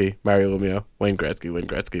Gretzky, Mario Lemieux, Wayne Gretzky, Wayne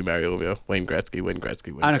Gretzky, Mario Lemieux, Wayne Gretzky, Wayne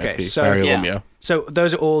Gretzky, Wayne Gretzky, Mario Lemieux. So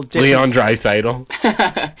those are all different. Leon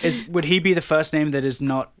Draisaitl. Would he be the first name that is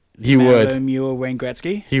not He would. Lemieux or Wayne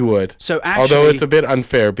Gretzky? He would. So actually, although it's a bit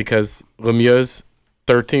unfair because Lemieux's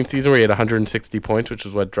 13th season where he had 160 points, which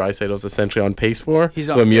is what Draisaitl's essentially on pace for.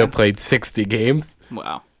 Lemieux played 60 games.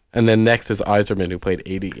 Wow. And then next is Yzerman, who played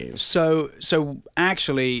 80 games. So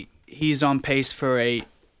actually, he's on pace for a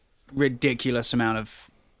ridiculous amount of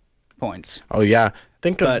points. Oh yeah,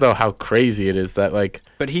 think of though how crazy it is that like.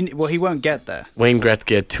 But he won't get there. Wayne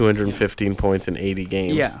Gretzky had 215 points in 80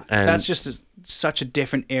 games. Yeah, and that's just such a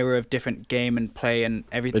different era of different game and play and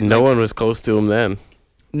everything. But no one was close to him then.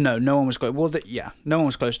 No one was close. Well, no one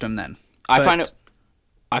was close to him then. I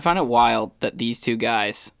find it wild that these two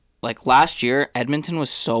guys. Like, last year, Edmonton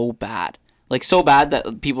was so bad. Like, so bad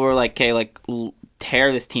that people were like, okay, like,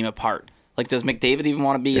 tear this team apart. Like, does McDavid even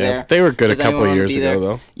want to be there? They were good a couple of years ago,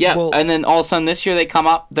 though. Yeah, and then all of a sudden this year they come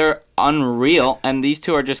up, they're unreal, and these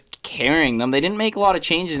two are just carrying them. They didn't make a lot of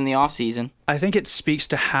changes in the offseason. I think it speaks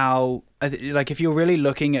to how, like, if you're really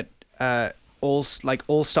looking at all-star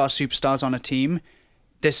superstars on a team,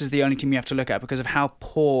 this is the only team you have to look at because of how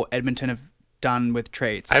poor Edmonton have done with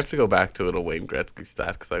trades. I have to go back to a Wayne Gretzky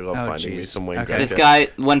stat because I love finding me some Wayne Gretzky. This guy,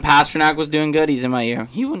 when Pasternak was doing good, he's in my ear.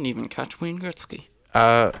 He wouldn't even catch Wayne Gretzky.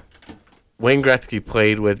 Wayne Gretzky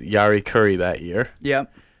played with Jari Kurri that year.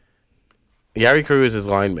 Yep. Jari Kurri was his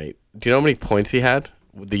line mate. Do you know how many points he had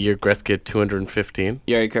the year Gretzky had 215?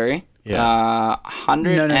 Jari Kurri? Yeah.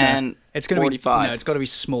 145. No. It's got to be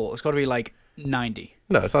small. It's got to be like 90.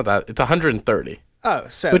 No, it's not that. It's 130. Oh,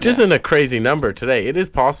 so which isn't a crazy number today. It is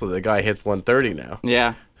possible the guy hits 130 now.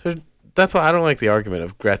 Yeah. So that's why I don't like the argument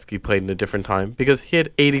of Gretzky played in a different time because he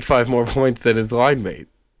had 85 more points than his line mate.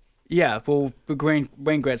 Yeah, well, Wayne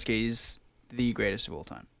Gretzky is the greatest of all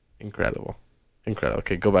time. Incredible.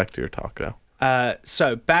 Okay, go back to your talk now.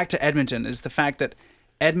 So back to Edmonton is the fact that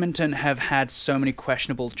Edmonton have had so many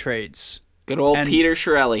questionable trades. Good old Peter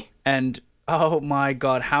Chiarelli. And oh my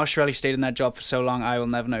God, how Chiarelli stayed in that job for so long, I will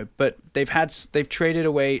never know. But they've traded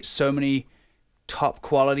away so many top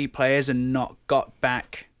quality players and not got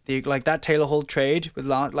back like that Taylor Hall trade with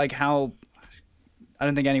like how I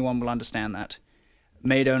don't think anyone will understand that.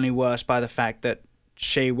 Made only worse by the fact that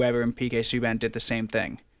Shea Weber and PK Subban did the same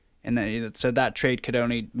thing, and so that trade could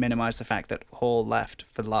only minimize the fact that Hall left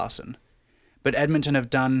for Larson. But Edmonton have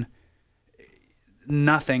done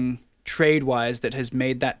nothing trade-wise that has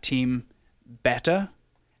made that team better,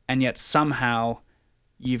 and yet somehow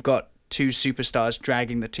you've got two superstars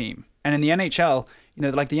dragging the team. And in the NHL,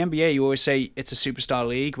 like the NBA, you always say it's a superstar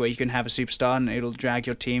league where you can have a superstar and it'll drag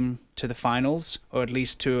your team to the finals or at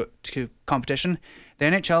least to competition. The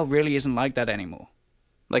NHL really isn't like that anymore.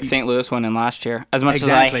 Like St. Louis went in last year. As much as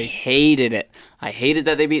I hated it. I hated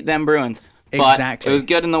that they beat them Bruins. But it was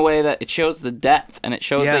good in the way that it shows the depth and it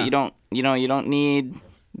shows that you don't need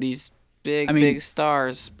these big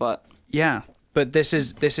stars, but yeah, but this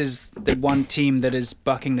is the one team that is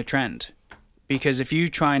bucking the trend. Because if you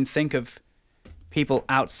try and think of people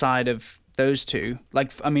outside of those two,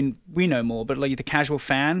 we know more, but like the casual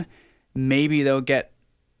fan, maybe they'll get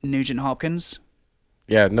Nugent Hopkins.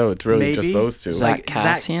 Yeah, no, it's really just those two. Zach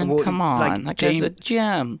Kassian, come on, that guy's a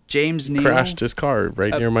gem. James Neal crashed his car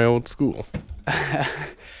right near my old school.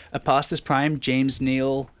 Past his prime, James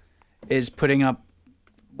Neal is putting up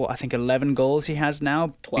I think 11 goals he has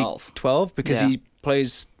now. 12 because he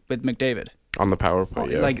plays with McDavid on the power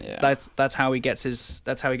play. That's how he gets his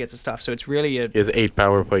stuff. So it's really he has 8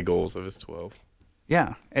 power play goals of his 12.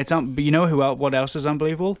 Yeah, it's but you know what else is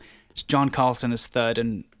unbelievable? It's John Carlson is third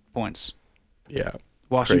in points. Yeah.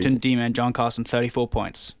 Washington D-man John Carlson 34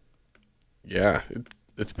 points. Yeah,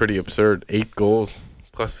 it's pretty absurd. 8 goals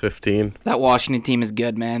plus 15. That Washington team is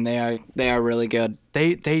good, man. They are really good.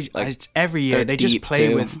 They every year they just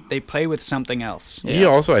play with something else. Yeah. He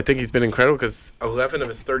also, I think he's been incredible because 11 of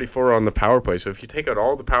his 34 are on the power play. So if you take out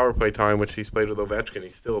all the power play time which he's played with Ovechkin,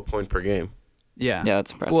 he's still a point per game. Yeah,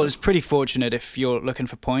 that's impressive. Well, it's pretty fortunate if you're looking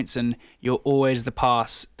for points and you're always the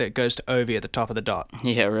pass that goes to Ovi at the top of the dot.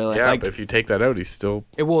 Yeah, really. Yeah, but if you take that out, he's still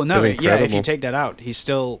if you take that out, he's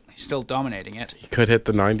still dominating it. He could hit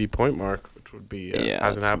the 90-point mark, which would be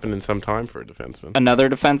hasn't happened in some time for a defenseman. Another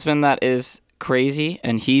defenseman that is crazy,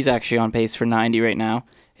 and he's actually on pace for 90 right now,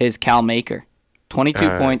 is Cal Maker.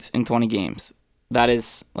 22 points in 20 games. That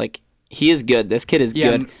is he is good. This kid is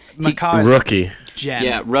good. Rookie. Gem.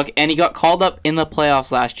 Yeah, rookie. And he got called up in the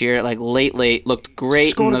playoffs last year, late, looked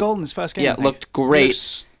great. Scored a goal in his first game. Yeah, looked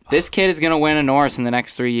great. This kid is going to win a Norris in the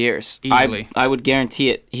next 3 years. Easily. I would guarantee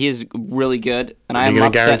it. He is really good, and Are you I'm gonna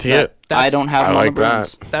upset guarantee that it? I don't have I him on like the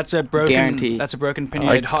Bruins. That's a broken. Guarantee. That's a broken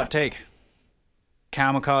opinionated hot take.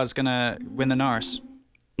 Cal McCarr is gonna win the Norris.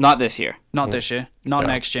 Not this year. Not this year. Not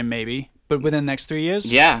next year, maybe. But within the next 3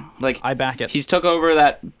 years. Yeah, like I back it. he's took over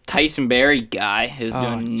that Tyson Berry guy who's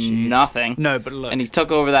doing jeez. nothing. No, but look. And he's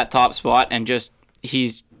took over that top spot and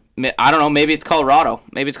he's I don't know, maybe it's Colorado.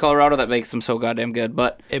 Maybe it's Colorado that makes him so goddamn good,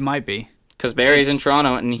 but it might be. because Barry's in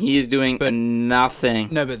Toronto and he is doing nothing.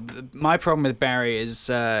 No, but my problem with Barry is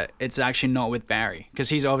it's actually not with Barry because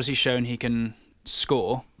he's obviously shown he can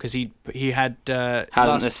score because he had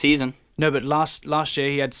Hasn't this season. No, but last year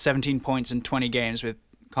he had 17 points in 20 games with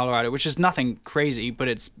Colorado, which is nothing crazy, but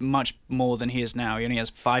it's much more than he is now. He only has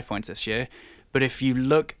 5 points this year. But if you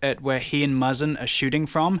look at where he and Muzzin are shooting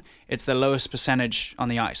from, it's the lowest percentage on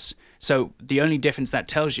the ice. So the only difference that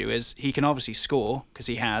tells you is he can obviously score because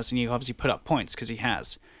he has, and he obviously put up points because he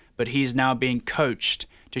has. But he's now being coached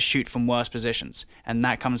to shoot from worse positions, and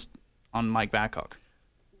that comes on Mike Babcock.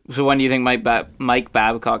 So when do you think Mike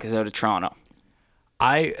Babcock is out of Toronto?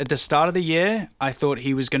 At the start of the year, I thought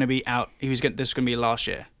he was going to be out. This was going to be last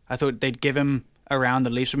year. I thought they'd give him a round. The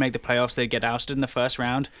Leafs would make the playoffs. They'd get ousted in the first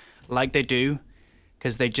round, like they do,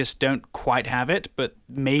 because they just don't quite have it. But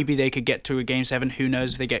maybe they could get to a Game 7. Who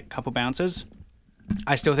knows if they get a couple bounces?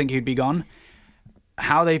 I still think he'd be gone.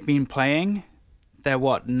 How they've been playing, they're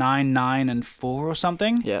what 9-9-4 or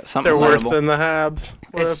something. Yeah, something. They're worse horrible. than the Habs.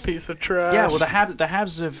 What It's- a piece of trash. Yeah, well, the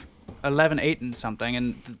Habs have 11-8 and something,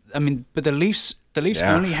 and I mean, but the Leafs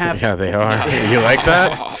only have. Yeah, they are. You like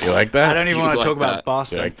that? You like that? I don't even You want to like talk about that.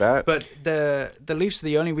 Boston. You like that? But the Leafs,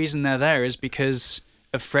 the only reason they're there is because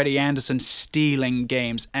of Freddie Anderson stealing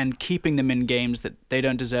games and keeping them in games that they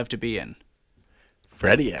don't deserve to be in.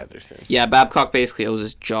 Freddie Anderson. Yeah, Babcock basically owes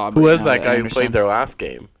his job. Who right was now that to guy who Anderson. played their last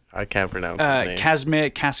game? I can't pronounce his name. Kazimir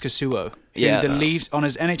Kaskasuo. Yeah, The that's- Leafs, on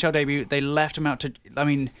his NHL debut, they left him out to. I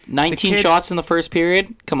mean, 19 the kid, shots in the first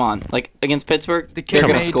period. Come on, like against Pittsburgh, The kid they're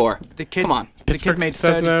gonna made- score. The kid, Come on, The kid made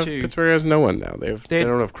doesn't have, 32. Pittsburgh has no one now. They They-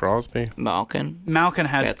 don't have Crosby. Malkin. Malkin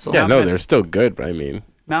had. Getzel. Yeah, Malkin no, had- they're still good, but I mean,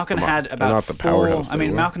 Malkin Come on. had They're about not the 4. powerhouse I they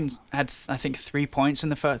mean, were. Malkin had I think 3 points in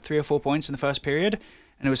the first 3 or 4 points in the first period,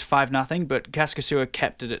 and it was 5-0. But Kaskasuo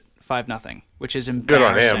kept it at 5-0, which is on him.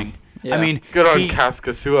 embarrassing. Yeah. I mean, good on he,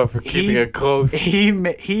 Kaskasua for keeping it close. He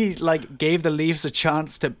like gave the Leafs a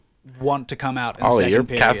chance to want to come out in the Ollie, second you're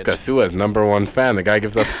period. Kaskasua's #1 fan. The guy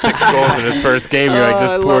gives up 6 goals in his first game. You're like, Oh, this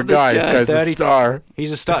I poor love this guy. This guy. guy's a 30 star.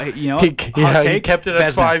 He's a star. You know, He hot take, kept it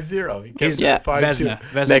at Vezina. 5-0. He kept He's it at 5-0.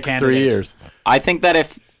 Vezina Next 3 candidate. years. I think that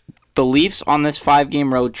if the Leafs on this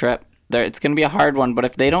 5-game road trip, it's going to be a hard one. But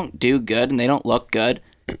if they don't do good and they don't look good,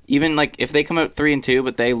 even like if they come out 3-2,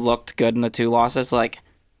 but they looked good in the 2 losses, like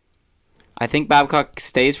I think Babcock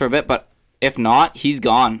stays for a bit. But if not, he's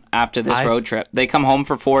gone after this road trip. They come home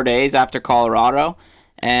for 4 days after Colorado,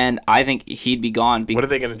 and I think he'd be gone. What are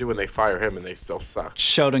they going to do when they fire him and they still suck?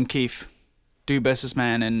 Sheldon Keefe, Dubas's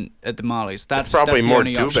man at the Marlies. It's probably the more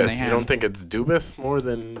only option they Dubas. You have. don't think it's Dubas more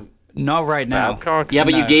than Not right now. Babcock? Yeah,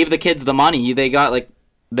 but you No. gave the kids the money. They got like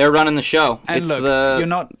they're running the show. And it's look, the you're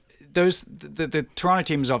not the Toronto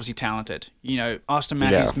team is obviously talented. You know, Austin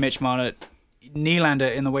Matthews, Yeah. Mitch Marner,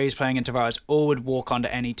 Nylander in the way he's playing in Tavares, all would walk onto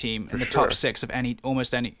any team in the sure. top 6 of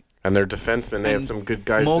almost any. And their defensemen, they have And some good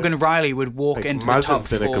guys. Morgan Riley would walk Like, into the top Muzzin's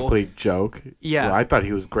been 4. a complete joke. Yeah. Well, I thought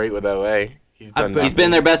he was great with LA. He's done but- that. he's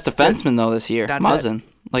been their best defenseman though this year. That's it. Muzzin.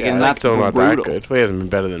 Like, Yeah, and that's still not brutal. that good. Well, he hasn't been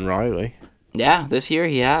better than Riley. Yeah, this year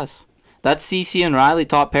he has. That CC and Riley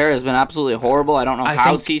top pair has been absolutely horrible. I don't know I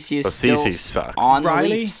how think- CC is Well, still CC sucks. on the Riley,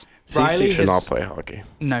 Leafs. Riley CC should not has- play hockey.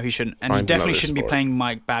 No, he shouldn't, and he Find definitely another shouldn't be sport. playing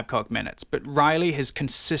Mike Babcock minutes. But Riley has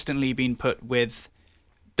consistently been put with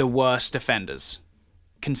the worst defenders,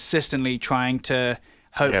 consistently trying to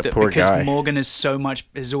hope Yeah, that poor because guy. Morgan has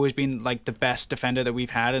always been like the best defender that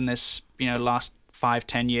we've had in this last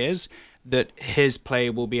 5-10 years, that his play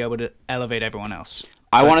will be able to elevate everyone else.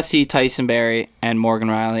 I want to see Tyson Berry and Morgan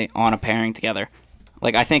Riley on a pairing together.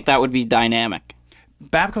 Like, I think that would be dynamic.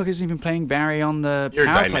 Babcock isn't even playing Barry on the You're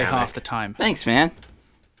power play dynamic. half the time. Thanks, man.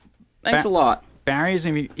 Thanks Ba- a lot. Barry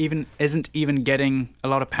isn't even getting a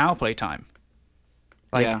lot of power play time.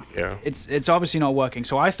 Like, Yeah. Yeah. it's obviously not working.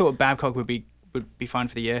 So I thought Babcock would be fine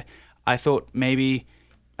for the year. I thought maybe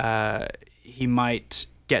he might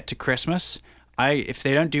get to Christmas. If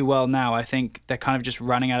they don't do well now, I think they're kind of just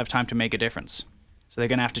running out of time to make a difference. So they're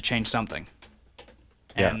gonna have to change something.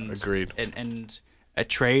 Yeah, agreed. And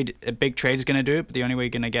a big trade is gonna do it. But the only way you're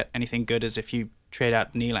gonna get anything good is if you trade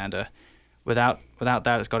out Nylander. Without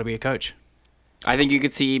that, it's got to be a coach. I think you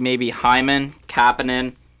could see maybe Hyman,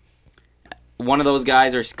 Kapanen, one of those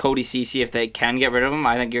guys or Cody Ceci, if they can get rid of him,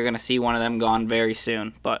 I think you're going to see one of them gone very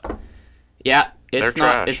soon. But yeah,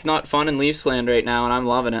 it's not fun in Leafs land right now, and I'm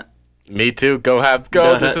loving it. Me too. Go Habs,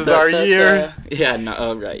 go! This is our year. Yeah. No.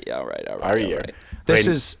 All right. Our year. Right. This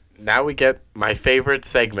is. Now we get my favorite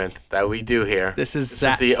segment that we do here. This is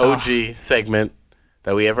the OG segment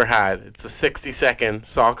that we ever had. It's a 60-second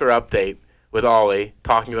soccer update with Ollie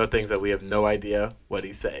talking about things that we have no idea what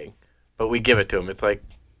he's saying. But we give it to him. It's like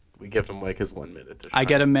we give him like his 1 minute. I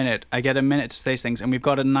get a minute. To say things. And we've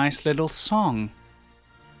got a nice little song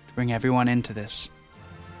to bring everyone into this.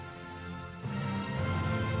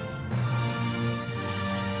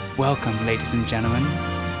 Welcome, ladies and gentlemen,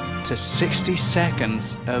 to 60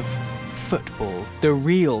 seconds of football, the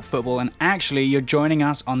real football. And actually, you're joining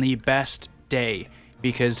us on the best day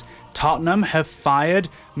because Tottenham have fired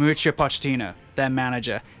Mauricio Pochettino, their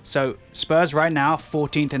manager. So Spurs right now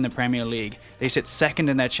 14th in the Premier League. They sit second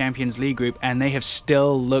in their Champions League group, and they have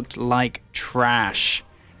still looked like trash.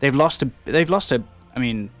 They've lost to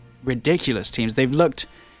ridiculous teams. They've looked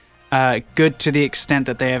good to the extent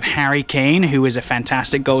that they have Harry Kane, who is a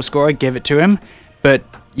fantastic goal scorer. Give it to him. But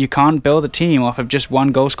you can't build a team off of just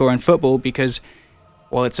one goal scorer in football because,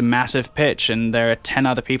 well, it's a massive pitch and there are 10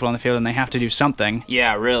 other people on the field and they have to do something.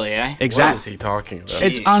 Yeah, really, eh? What Exactly. is he talking about?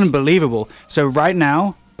 It's unbelievable. So right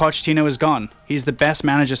now, Pochettino is gone. He's the best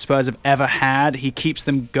manager Spurs have ever had. He keeps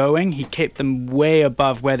them going. He kept them way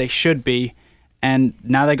above where they should be. And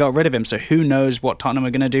now they got rid of him. So who knows what Tottenham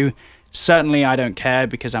are going to do. Certainly I don't care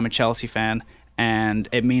because I'm a Chelsea fan. And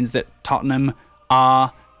it means that Tottenham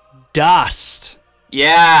are dust.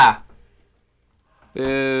 Yeah.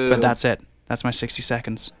 Boo. But that's it. That's my 60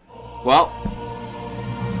 seconds. Well,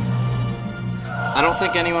 I don't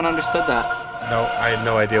think anyone understood that. No, I had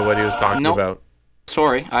no idea what he was talking about.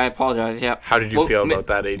 Sorry, I apologize. Yeah. How did you feel about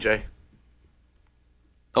that, AJ?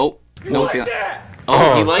 Oh, no feeling.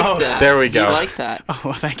 Oh, he liked that. There we go. He liked that. Oh,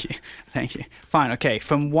 well, thank you. Fine, okay.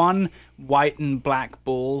 From one white and black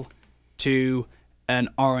ball to an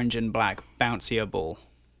orange and black bouncier ball.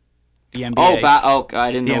 The NBA.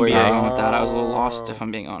 I didn't know where you were NBA. going with that. I was a little lost, if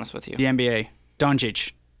I'm being honest with you. The NBA.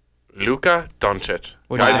 Doncic. Luka Doncic.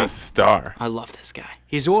 What do you Guy's think? a star. I love this guy.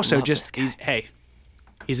 He's also Love just, this guy.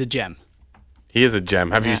 he's a gem. He is a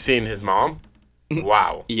gem. Have you Yeah. seen his mom?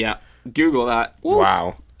 Wow. Yeah. Google that. Ooh.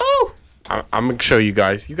 Wow. Ooh. I'm going to show you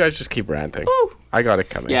guys. You guys just keep ranting. Ooh. I got it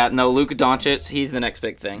coming. Yeah, no, Luka Doncic, he's the next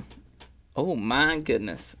big thing. Oh, my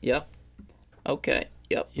goodness. Yep. Okay.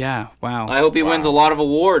 Yep. Yeah, wow. I hope he wins a lot of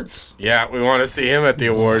awards. Yeah, we want to see him at the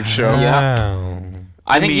awards show. Wow.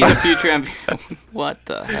 I think he's a future MVP. What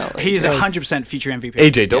the hell? He's 100% future MVP.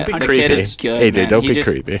 AJ, don't be the creepy. kid is good, AJ, man. don't He be just-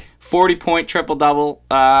 creepy. 40-point triple-double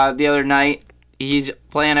the other night. He's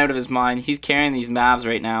playing out of his mind. He's carrying these Mavs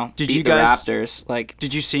right now. Did Beat you the guys- Raptors. Like,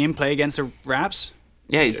 Did you see him play against the Raps?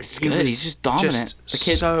 yeah, he's He good. was He's just dominant. The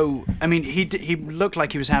kid. he looked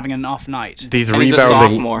like he was having an off night. These And he's a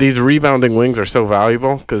sophomore. rebounding wings are so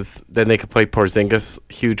valuable because then they could play Porzingis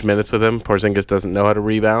huge minutes with him. Porzingis doesn't know how to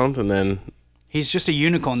rebound, and then He's just a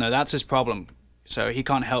unicorn, though. That's his problem. So he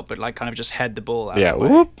can't help but kind of just head the ball out. yeah, of the way.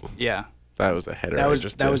 whoop, Yeah. that was a header. That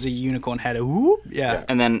was a unicorn header. Whoop. Yeah.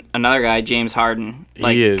 And then another guy, James Harden,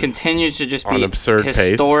 He is continues to just on be absurd pace.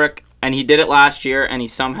 historic. And he did it last year, and he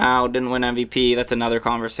somehow didn't win MVP. That's another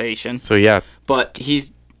conversation. So yeah, But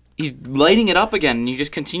he's lighting it up again, and he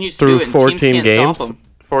just continues to through do it. And teams 14 can't games, stop him.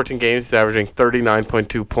 14 games, he's averaging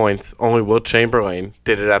 39.2 points. Only Will Chamberlain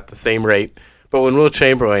did it at the same rate. But when Will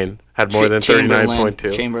Chamberlain had more than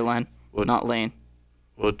 39.2, Chamberlain, not Lane.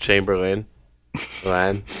 Will Chamberlain,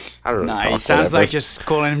 Lan, I don't know. Nice. Talk Sounds whatever. like just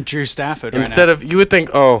calling him Drew Stafford right Instead now. of, you would think,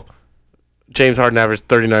 oh, James Harden averaged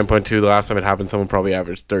 39.2. The last time it happened, someone probably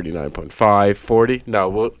averaged 39.5, 40.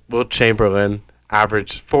 No, Will Chamberlain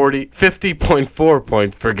averaged 50.4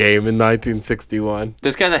 points per game in 1961.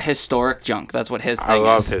 This guy's a historic junk. That's what his thing I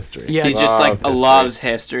love is. history. Yeah, He's just like loves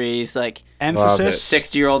history. He's like Emphasis.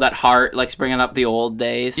 60-year-old at heart, likes bringing up the old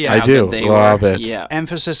days. Yeah. how I do. good they Love were. it. Yeah.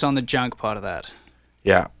 Emphasis on the junk part of that.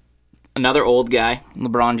 Yeah. Another old guy,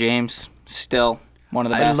 LeBron James, still one of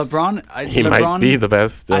the best. He might be the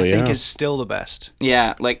best still, I yeah. think is still the best.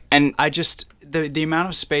 Yeah, and I just the amount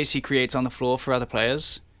of space he creates on the floor for other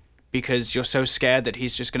players, because you're so scared that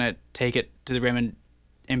he's just gonna take it to the rim and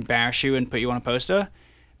embarrass you and put you on a poster,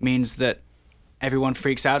 means that everyone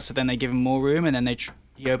freaks out. So then they give him more room, and then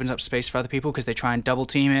he opens up space for other people because they try and double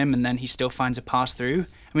team him, and then he still finds a pass through.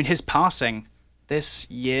 I mean, his passing this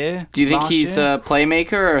year. do you think last he's year, a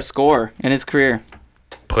playmaker or a scorer in his career?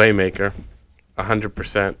 Playmaker.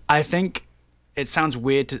 100%. I think it sounds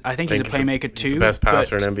weird. I think he's a playmaker too. He's the best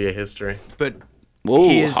passer but, in NBA history. But Whoa,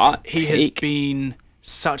 he has hot he has take. been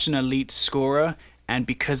such an elite scorer, and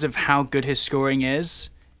because of how good his scoring is,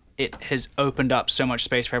 it has opened up so much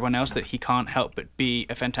space for everyone else that he can't help but be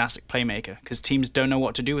a fantastic playmaker because teams don't know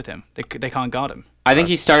what to do with him. They can't guard him. I think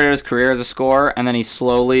he started his career as a scorer, and then he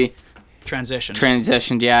slowly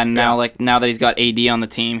transitioned. Yeah, and now that he's got AD on the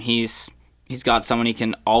team, he's got someone he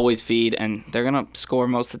can always feed, and they're gonna score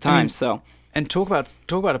most of the time. And talk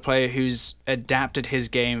about a player who's adapted his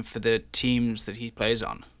game for the teams that he plays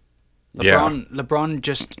on. LeBron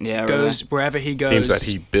just goes wherever he goes. Teams that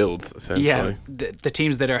he builds, essentially. Yeah, the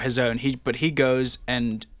teams that are his own. He goes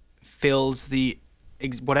and fills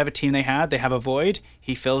whatever team they have a void.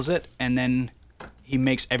 He fills it, and then he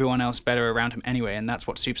makes everyone else better around him anyway. And that's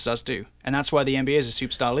what superstars do. And that's why the NBA is a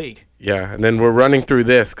superstar league. Yeah, and then we're running through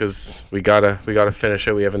this because we gotta finish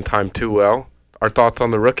it. We haven't timed too well. Our thoughts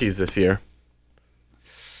on the rookies this year?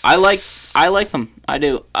 I like them. I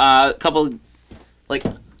do. A couple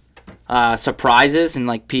surprises and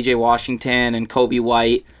like PJ Washington and Kobe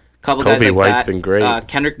White. Couple guys like White's that. Been great.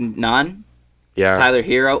 Kendrick Nunn. Yeah. Tyler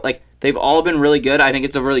Hero. Like they've all been really good. I think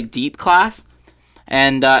it's a really deep class,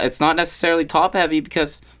 and it's not necessarily top heavy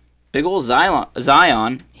because big old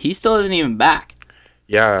Zion, he still isn't even back.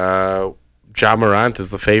 Yeah. Ja Morant is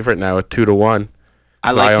the favorite now at 2-1.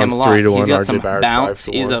 I like him a lot. 3-1. He's got RJ some Barrett, bounce.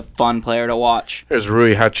 5-1. He's a fun player to watch. There's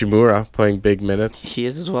Rui Hachimura playing big minutes. He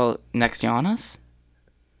is as well. Next Giannis?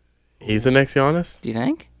 He's the next Giannis? Do you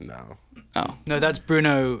think? No. Oh. No, that's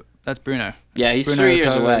Bruno. Yeah, he's Bruno 3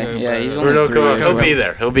 years away. Yeah, he's only Bruno, 3 come on. years He'll away. be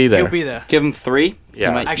there. He'll be there. He'll be there. Give him 3?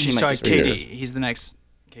 Yeah. Actually, sorry, just be KD. years. He's the next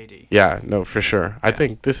KD. Yeah, no, for sure. I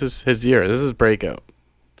think this is his year. This is breakout.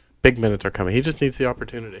 Big minutes are coming. He just needs the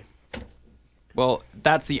opportunity. Well,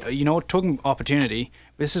 that's talking opportunity,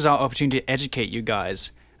 this is our opportunity to educate you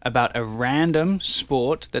guys about a random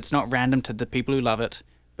sport that's not random to the people who love it,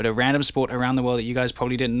 but a random sport around the world that you guys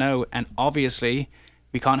probably didn't know, and obviously,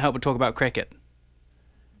 we can't help but talk about cricket.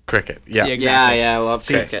 Cricket, yeah. exactly. Yeah, I love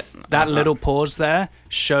See, cricket. That little pause there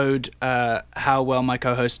showed how well my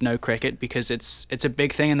co-hosts know cricket because it's a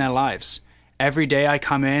big thing in their lives. Every day I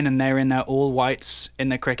come in and they're in their all whites in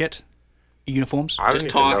their cricket uniforms. I don't Just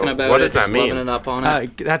even talking know. about what it, does that just mean? loving it up on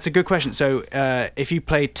it. That's a good question. So if you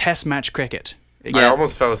play test match cricket, I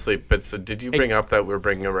almost fell asleep, but so did you bring up that we're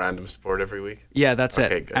bringing a random sport every week? yeah, that's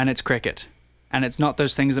Okay, it. good. And it's cricket. And it's not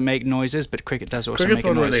those things that make noises, but cricket does also Cricket's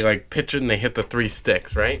make a one where noise. they like pitch it and they hit the 3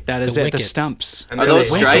 sticks, right? That is The it, the wickets. stumps. And Are then those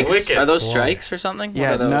they hit the strikes? wickets. Are those Wow. strikes or something?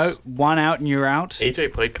 Yeah, What are those? no, one out and you're out. AJ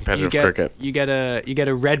played You competitive get cricket. you get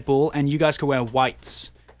a red ball, and you guys can wear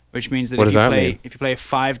whites, which means that What if does you that play mean? if you play a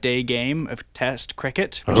 5-day game of test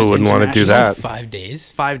cricket, which Who is wouldn't want to do international- that? 5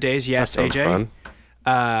 days. 5 days, That yes, sounds AJ. fun.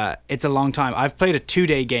 It's a long time. I've played a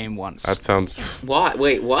 2-day game once. That sounds. What?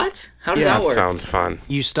 Wait, what? How does Yeah. that That work? sounds fun.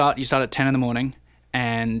 You start at 10 in the morning,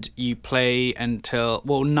 and you play until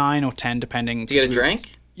 9 or 10, depending. Do you get a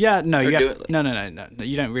drink? Yeah, no, Or you do have it like- no.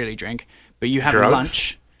 You don't really drink, but you have Drugs?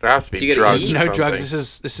 lunch. There has to Do be you get to drugs. eat? or No something. drugs.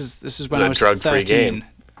 This is when It's I a was drug-free 13. game.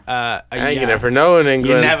 Yeah. You never know in You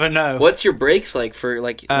England. never know. What's your breaks like for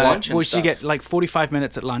like lunch and well, stuff? you get like 45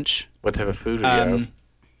 minutes at lunch. What type of food do you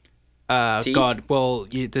have? Tea? God, well,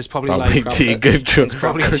 there's probably Probably like tea. Good. it's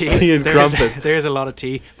probably tea. Tea and crumpets. There is a lot of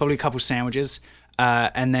tea. Probably a couple sandwiches,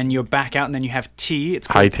 and then you're back out, and then you have tea.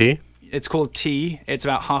 High tea. It's called tea. It's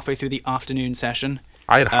about halfway through the afternoon session.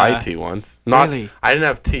 I had high tea once. Not. really? I didn't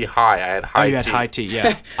have tea high. I had high Oh, tea. you had high tea,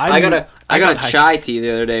 yeah. I got a high chai tea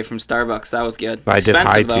the other day from Starbucks. That was good. I did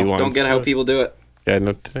Expensive, high though. tea once. Don't get how people do it. Yeah,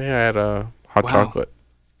 no. Today I had a hot Wow. chocolate.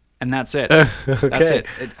 and that's it. Okay. That's it.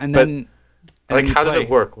 And But, then Like, you how does play. it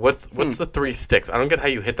work? What's the 3 sticks? I don't get how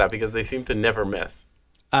you hit that because they seem to never miss.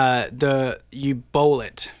 You bowl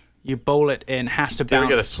it. You bowl it in, has to Do you ever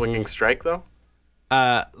bounce. get a swinging strike though?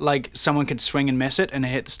 Like someone could swing and miss it and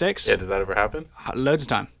hit the sticks. Yeah, does that ever happen? Loads of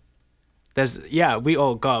time.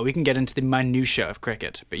 We can get into the minutia of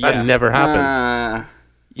cricket, but That yeah, never happened.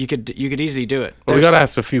 you could easily do it. Well, we There's- gotta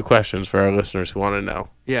ask a few questions for our listeners who want to know.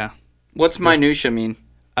 Yeah. What's minutia mean?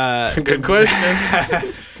 It's a good question.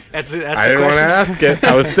 That's I a didn't want to question. ask it.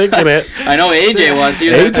 I was thinking it. I know AJ was. He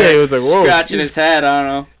was AJ was like, "Whoa." scratching his head. I don't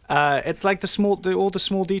know. It's like all the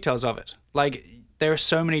small details of it. Like there are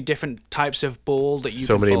so many different types of ball that you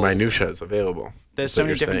So can many bowl. minutiae is available. There's That's so what many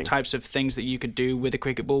you're different saying. types of things that you could do with a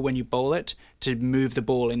cricket ball when you bowl it to move the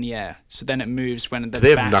ball in the air. So then it moves when the Do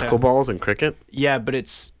they have batter. knuckleballs in cricket? Yeah, but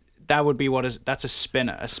that's a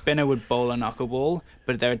spinner. A spinner would bowl a knuckleball,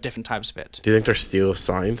 but there are different types of it. Do you think there's steal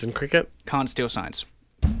signs in cricket? Can't steal signs.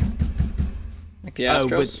 Like the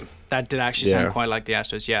Astros. That did actually Yeah. sound quite like the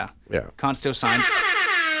Astros. Yeah, Yeah. can't steal signs.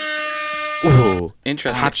 Ooh.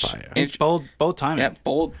 Interesting. Hot fire. Bold timing. Yeah,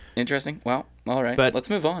 bold. Interesting. Well, all right. But- Let's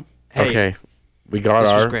move on. Hey, Okay. we got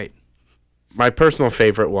This was our great. my personal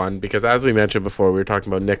favorite one, because as we mentioned before, we were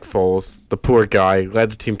talking about Nick Foles, the poor guy,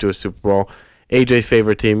 led the team to a Super Bowl. AJ's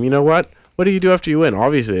favorite team. You know what? What do you do after you win?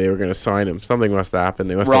 Obviously, they were going to sign him. Something must have happened.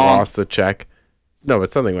 They must have lost the check. No, but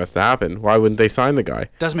something must have happened. Why wouldn't they sign the guy?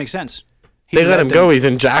 Doesn't make sense. They let him go. He's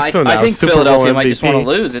in Jacksonville now. I think Super Philadelphia Bowl might just want to MVP.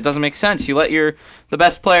 lose. It doesn't make sense. You let the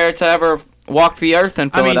best player to ever walk the earth in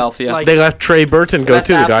Philadelphia. like- They let Trey Burton go Best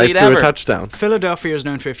too. The guy athlete threw ever. a touchdown. Philadelphia is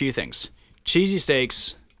known for a few things: cheesy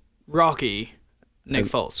steaks, Rocky, Nick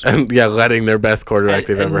Foles. And yeah, letting their best quarterback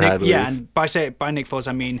they've ever Nick, had leave. yeah, and by Nick Foles,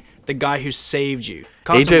 I mean the guy who saved you.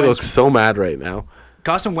 AJ looks so mad right now.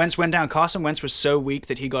 Carson Wentz went down. Carson Wentz was so weak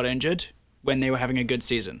that he got injured when they were having a good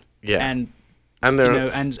season. Yeah. And And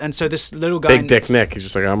and so this little guy, Big Dick Nick, he's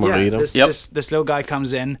just like, I'm going to lead him. This little guy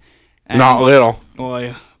comes in. And, Not little.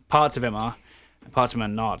 Well, parts of him are, parts of him are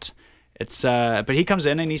not. It's but he comes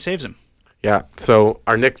in and he saves him. Yeah. So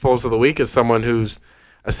our Nick Foles of the week is someone who's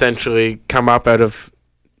essentially come up out of,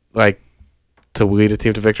 like, to lead a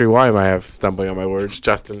team to victory. Why am I stumbling on my words?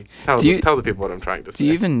 Justin, tell the people what I'm trying to say. Do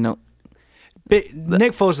you even know?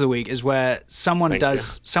 Nick Foles of the week is where someone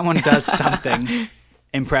does something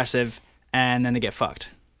impressive and then they get fucked.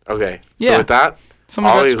 Okay. Yeah. So with that,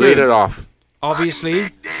 Someone got Ollie, screwed. lead it off. Obviously,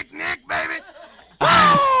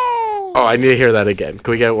 Oh, I need to hear that again.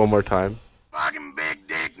 Can we get it one more time? Fucking big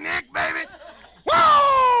dick Nick, baby.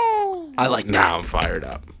 I like that. Now I'm fired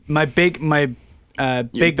up. my big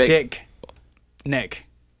big- dick Nick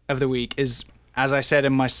of the week is, as I said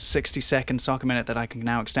in my 60-second soccer minute that I can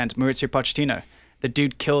now extend, Maurizio Pochettino. The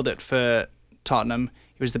dude killed it for Tottenham.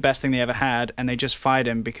 He was the best thing they ever had, and they just fired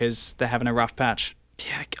him because they're having a rough patch.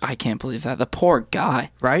 Yeah, I can't believe that. The poor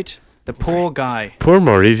guy. Right? The poor guy. Poor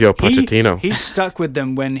Maurizio Pochettino. He stuck with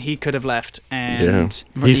them when he could have left, and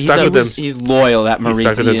He's stuck with them. He's loyal. That Mauricio. He's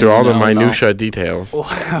stuck with them through all the minutia details.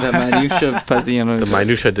 The minutia. The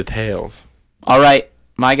minutia details. All right,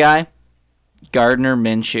 my guy, Gardner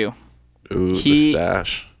Minshew. Ooh, the He-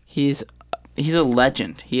 stash. He's a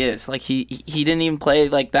legend. He is. Like he didn't even play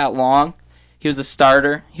like that long. He was a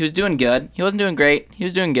starter. He was doing good. He wasn't doing great. He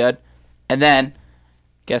was doing good. And then,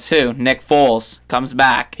 guess who? Nick Foles comes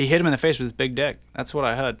back. he hit him in the face with his big dick. That's what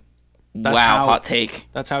I heard. That's Wow, how- hot take.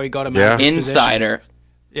 That's how he got him Yeah. out of his position. Insider.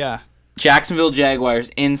 Yeah. Jacksonville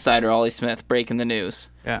Jaguars insider Ollie Smith breaking the news.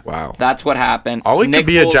 Yeah. Wow. That's what happened. Ollie Nick could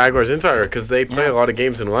be a Foles- Jaguars insider because they play Yeah. a lot of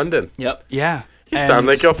games in London. Yep. Yeah. You sound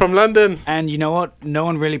like you're from London. And you know what? No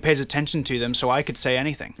one really pays attention to them, so I could say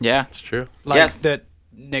anything. Yeah. It's true. Like Yes. that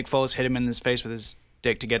Nick Foles hit him in his face with his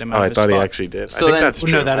dick to get him Oh, out I of his thought he spot. actually did. So I think then- that's Well,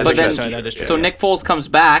 true. no, that I is think true. that's Sorry, true. that is true. So Nick Foles comes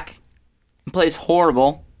back and plays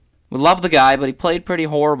horrible. We love the guy, but he played pretty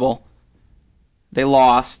horrible. They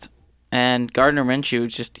lost, and Gardner Minshew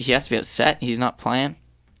he has to be upset. He's not playing.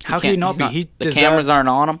 How can he not he's be? The cameras aren't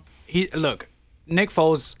on him. Look, Nick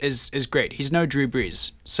Foles is great. He's no Drew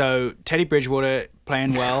Brees. So Teddy Bridgewater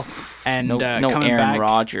playing well and No coming Aaron back.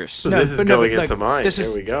 Rodgers. So No, this is but no, going but into look, mine. this Here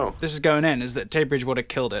is- we go. This is going in. Is that Teddy Bridgewater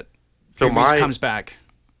killed it? So Drew Brees my comes back.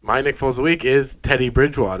 Nick Foles of the week is Teddy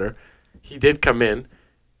Bridgewater. He did come in,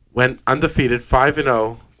 went undefeated,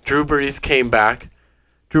 5-0. Drew Brees came back.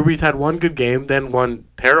 Drew Brees had one good game, then one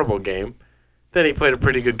terrible game. Then he played a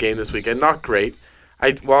pretty good game this weekend. Not great.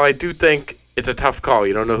 While I do think it's a tough call,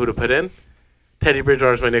 you don't know who to put in. Teddy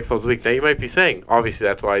Bridgewater is my Nick Foles of the week. Now you might be saying, obviously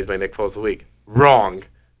that's why he's my Nick Foles of the week. Wrong.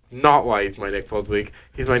 Not why he's my Nick Foles of the week.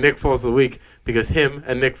 He's my Nick Foles of the week because him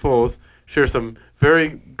and Nick Foles share some very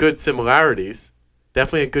good similarities.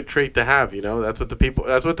 Definitely a good trait to have, you know. That's what the people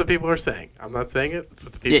are saying. I'm not saying it. That's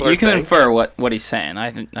what the people Yeah, are you can saying. infer what he's saying.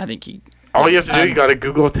 I think he. All you have to do, you got to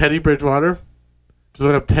Google Teddy Bridgewater. Just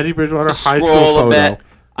look up Teddy Bridgewater Just high school scroll a photo. bit.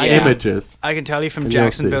 Yeah. Images. I can tell you from And you'll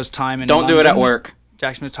Jacksonville's time in Don't London. do it at work.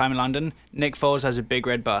 Jacksonville's time in London. Nick Foles has a big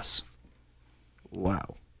red bus.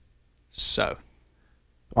 Wow. So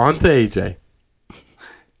On to AJ.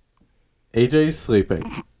 AJ's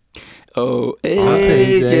sleeping. Oh,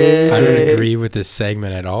 AJ. I don't agree with this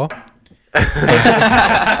segment at all.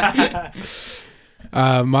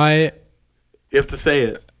 My You have to say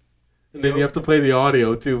it. And then you have to play the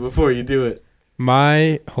audio too before you do it.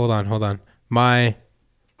 hold on. My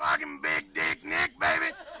Fucking big dick Nick, baby.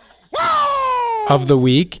 of the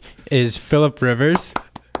week is Phillip Rivers.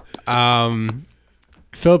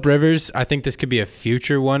 Phillip Rivers, I think this could be a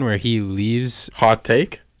future one where he leaves Hot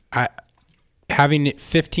take.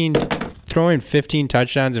 throwing 15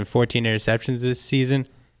 touchdowns and 14 interceptions this season.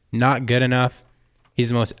 Not good enough. He's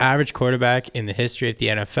the most average quarterback in the history of the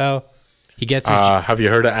NFL. He gets his Have you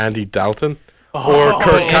heard of Andy Dalton? Or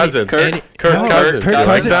Kirk Cousins? Kirk Cousins. Kirk You like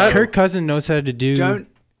Cousins, that? Kirk Cousins knows how to do. Don't-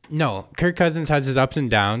 No, Kirk Cousins has his ups and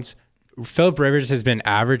downs. Philip Rivers has been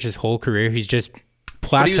average his whole career. He's just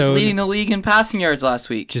But he was leading plateaued. the league in passing yards last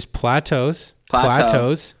week. Just plateaus. Plateau.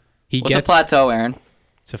 Plateaus. What's a plateau, Aaron?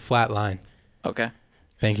 It's a flat line. Okay.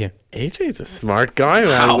 Thank you. AJ's a smart guy, man.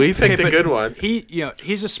 Wow. We picked Okay, a but good one.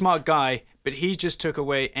 He's a smart guy, but he just took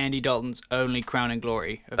away Andy Dalton's only crowning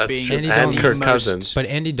glory of That's being true. Andy the And Dalton's- Kirk most- Cousins. But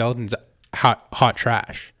Andy Dalton's hot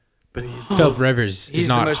trash. But he's Philip Rivers He's is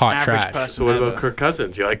the not most hot average trash. person So what ever. about Kirk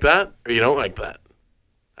Cousins? You like that, or you don't like that?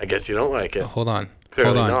 I guess you don't like it. Hold on.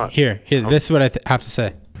 Clearly Hold on. not. Here. This is what I have to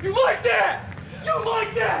say. You like that? You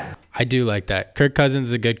like that? I do like that. Kirk Cousins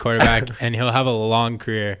is a good quarterback, and he'll have a long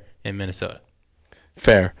career in Minnesota.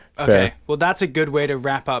 Fair. Okay, well, that's a good way to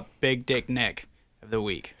wrap up Big Dick Nick of the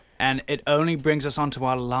week. And it only brings us on to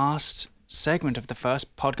our last segment of the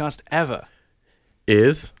first podcast ever.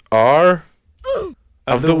 Is our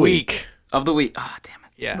of the week. Of the week. Ah, damn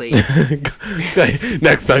it. Yeah. Late.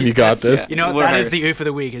 Next time you got this. You know what? We're That is hurt. the oof of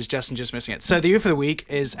the week, is Justin just missing it. So the oof of the week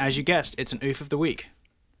is, as you guessed, it's an oof of the week.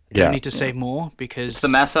 I Yeah. don't need to say more because... It's the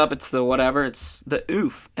mess up. It's the whatever. It's the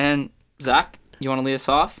oof. And Zach, you want to lead us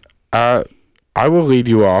off? I will lead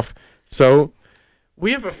you off. So,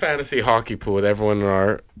 we have a fantasy hockey pool with everyone in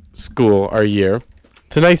our school, our year.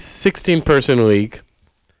 It's a nice 16-person league.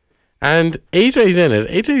 And AJ's in it.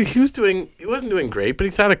 AJ, he wasn't doing great, but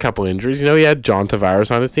he's had a couple injuries. You know, he had John Tavares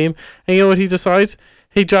on his team. And you know what he decides?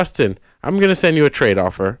 Hey, Justin, I'm going to send you a trade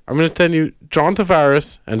offer. I'm going to send you John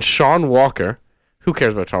Tavares and Sean Walker. Who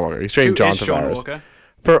cares about Sean Walker? He's trading Who John is Sean Tavares. Walker?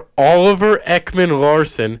 For Oliver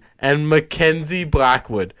Ekman-Larsson and Mackenzie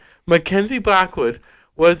Blackwood. Mackenzie Blackwood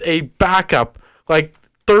was a backup like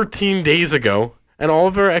 13 days ago, and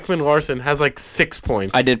Oliver Ekman-Larsson has like 6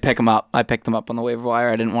 points. I did pick him up. I picked him up on the waiver wire.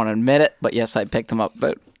 I didn't want to admit it, but yes, I picked him up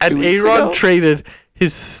about 2 And weeks Aaron ago. traded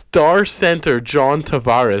his star center, John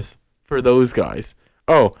Tavares, for those guys.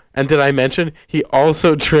 Oh, and did I mention he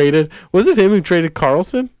also traded, was it him who traded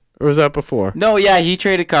Carlson? Or was that before? No, yeah, he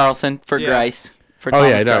traded Carlson for Yeah. Grice. For Oh, Thomas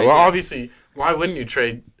yeah, no. Greiss. Well, obviously, why wouldn't you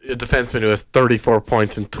trade a defenseman who has 34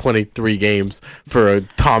 points in 23 games for a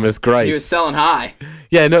Thomas He was Greiss? selling high,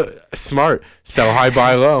 Yeah, no, smart. Sell high,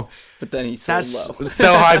 buy low. but then he sold That's- low.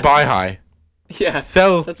 Sell high, buy high. Yeah,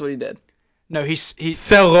 Sell that's what he did. No, he's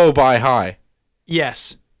sell low, buy high.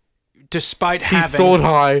 yes. Despite He having... sold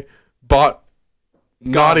high, bought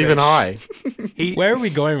not even high. He, Where are we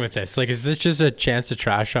going with this? Like, is this just a chance to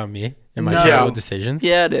trash on me and my No. terrible Yeah. decisions?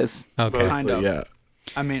 Yeah, it is. Okay. Kind Mostly, of. yeah.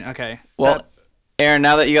 I mean, okay. Well, That- Aaron,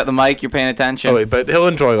 now that you got the mic, you're paying attention. Oh, wait, but he'll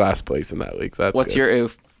enjoy last place in that league. That's What's good. your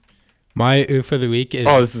oof? My oof of the week is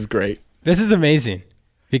Oh, this is great. this is amazing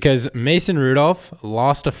because Mason Rudolph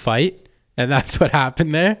lost a fight, and that's what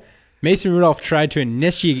happened there. Mason Rudolph tried to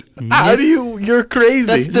initiate. How do you? You're crazy.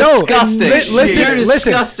 That's No, disgusting. listen, You're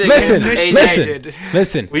listen, disgusting. listen, AJ. listen,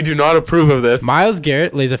 listen. We do not approve of this. Miles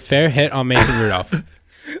Garrett lays a fair hit on Mason Rudolph.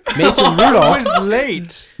 Mason It Rudolph. was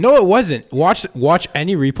late. No, it wasn't. Watch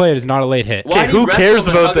any replay. It is not a late hit. Why Okay, did he who wrestle cares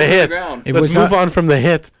him and about hug the him to hit? ground? It Let's was move not- on from the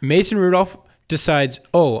hit. Mason Rudolph decides,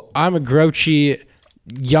 oh, I'm a grouchy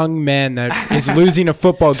young man that is losing a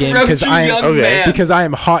football game because Grouchy I young am Okay. man. because I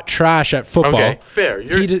am hot trash at football. Okay, fair.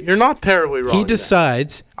 You're, He de- you're not terribly wrong. He in that.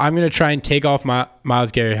 decides I'm gonna try and take off my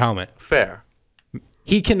Miles Garrett helmet. Fair.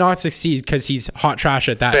 He cannot succeed because he's hot trash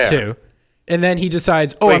at that Fair. too. And then he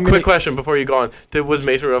decides, oh, Wait, I'm quick gonna, question before you go on. Was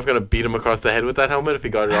Mason Rudolph going to beat him across the head with that helmet if he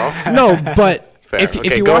got it off? no, but Fair. if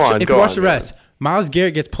Okay, you go watch on, if go you watch on, the go rest, Miles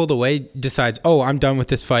Garrett gets pulled away, decides, oh, I'm done with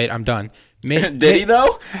this fight. I'm done. Did he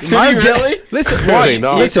though? Did Miles he Garrett- really? Listen, Clearly watch.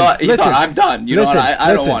 not. He Listen, thought, listen. I'm done. You know Listen, what? I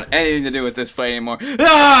don't listen. want anything to do with this fight anymore.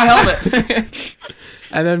 Ah, helmet.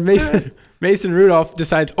 And then Mason Rudolph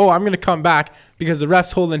decides, oh, I'm going to come back because the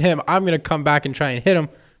ref's holding him. I'm going to come back and try and hit him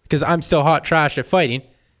because I'm still hot trash at fighting.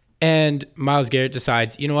 And Miles Garrett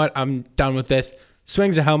decides, you know what? I'm done with this.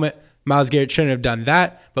 Swings a helmet. Miles Garrett shouldn't have done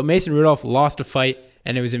that. But Mason Rudolph lost a fight,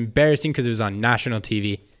 and it was embarrassing because it was on national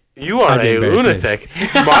TV. You are I'd be a embarrassed. lunatic.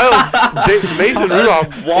 Mason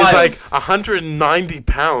Rudolph is wild. like 190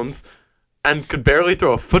 pounds and could barely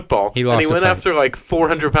throw a football. He lost and he a went fight. after like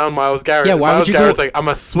 400-pound Miles Garrett. Yeah, and why would Miles you go- Garrett's like, I'm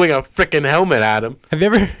going to swing a freaking helmet at him. Have you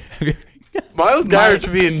ever? Miles Garrett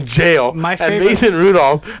should be in jail. my and favorite- Mason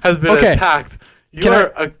Rudolph has been Okay. attacked. You Can I-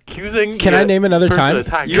 are accusing. Can I name another person time?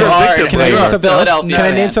 attacked. You You're a are. victim. Can I You name are something else? Philadelphia Can I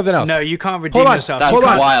fan. name something else? No, you can't redeem Hold on. yourself. That's Hold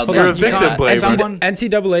on. wild. Hold You're on. a victim can't- blamer. someone-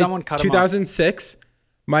 NCAA someone cut him off. 2006,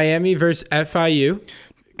 Miami versus FIU.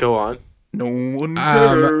 Go on. No one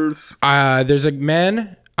cares. There's a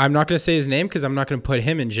man. I'm not going to say his name because I'm not going to put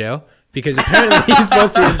him in jail because apparently he's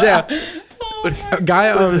supposed to be in jail. A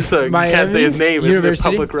guy This on is you Miami can't say his name. Isn't it University.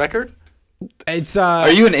 public record? It's Are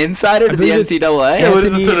you an insider to the believe it's- NCAA? Yeah, what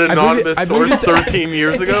is this, Anthony- an I believe anonymous it- I believe source it's- 13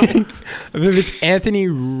 years ago? I believe it's Anthony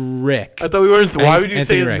Rick. I thought we weren't. Why would you Anthony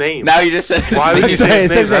say his Rick. name? Now you just said his Why would name. you say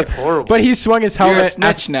his Sorry, name? That's horrible. But he swung his You're a helmet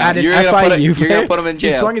snitch now. at an You're gonna FIU put him- you're player. gonna put him in He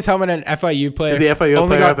jail. swung his helmet at an FIU player. Did the FIU Only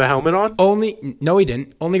player got- have a helmet on? No, he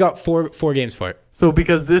didn't. Only got four games for it. So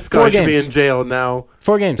because this guy 4 should be games. in jail now,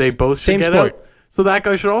 4 games. they both should Same get sport. out. So that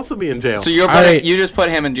guy should also be in jail. So you're All right. you just put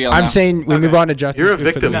him in jail. I'm now. saying we move on to justice. You're a for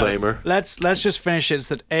the victim week. blamer. Let's just finish it. It's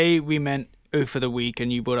that we meant ooh for the week,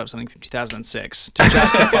 and you brought up something from 2006 to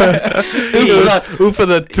justify. Ooh for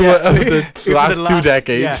the two Yeah. of the Ooh for last the 2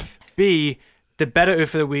 decades. Yeah. B, the better ooh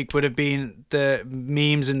for the week would have been the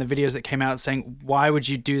memes and the videos that came out saying, "Why would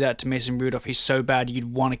you do that to Mason Rudolph? He's so bad.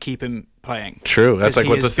 You'd want to keep him playing." True. That's Because like he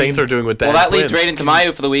what the has Saints been- are doing with Dan Well, that Quinn. leads right into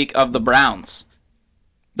my for the week of the Browns.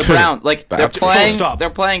 The True. Browns, like That's full stop. they're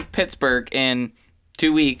playing Pittsburgh in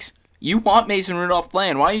 2 weeks. You want Mason Rudolph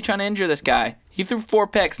playing? Why are you trying to injure this guy? He threw 4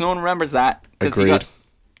 picks. No one remembers that because Agreed.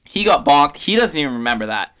 he got bonked. He doesn't even remember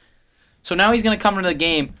that. So now he's gonna come into the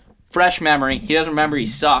game, fresh memory. He doesn't remember he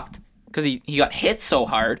sucked because he got hit so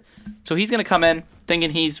hard. So he's gonna come in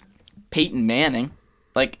thinking he's Peyton Manning,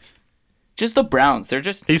 like just the Browns. They're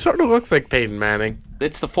just He sort of looks like Peyton Manning.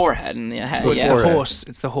 it's the forehead and the head. It's yeah. the forehead. horse.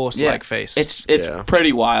 It's the horse-like face. It's Yeah.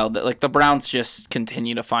 pretty wild that like the Browns just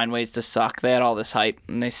continue to find ways to suck. They had all this hype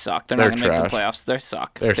and they suck. They're not They're gonna make the trash. playoffs. They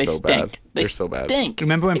suck. They're they so stink. bad. They They're so bad. Stink.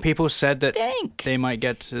 Remember when people said that Stink. they might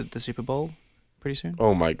get to the Super Bowl pretty soon?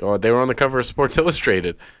 Oh my God, they were on the cover of Sports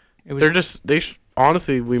Illustrated. It was, They're just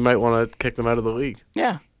honestly, we might want to kick them out of the league.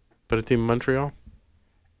 Yeah. Put a team in Montreal.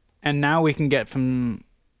 and now we can get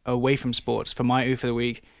away from sports for my ooh for the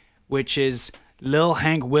week, which is Lil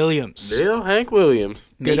Hank Williams. Lil Hank Williams.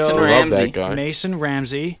 Good Mason old Love Ramsey. that guy. Mason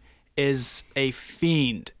Ramsey is a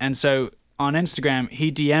fiend, and so on Instagram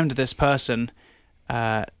he DM'd this person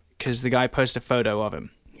because the guy posted a photo of him.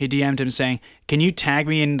 He DM'd him saying, "Can you tag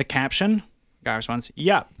me in the caption?" Guy responds,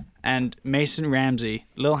 "Yeah." And Mason Ramsey,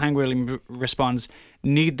 Lil Hank Williams responds,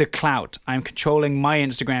 "Need the clout. I'm controlling my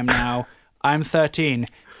Instagram now. I'm 13.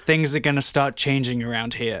 Things are gonna start changing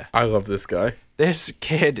around here." I love this guy. This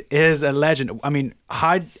kid is a legend. I mean,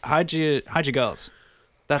 hide your girls.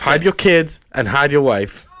 That's Hide it. your kids and hide your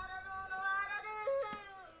wife.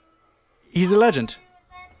 He's a legend.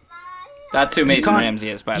 That's who Mason can't- Ramsey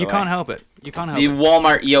is, by the You way. can't help it. You can't help The it.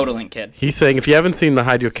 Walmart yodeling kid. He's saying if you haven't seen the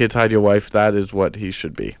hide your kids, hide your wife, that is what he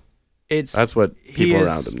should be. That's what people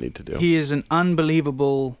around him need to do. He is an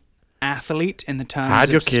unbelievable athlete in the terms Hide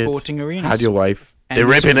your of kids. sporting arenas. Hide your wife. And They're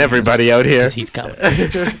Mason ripping Ramsey. everybody out here. He's coming.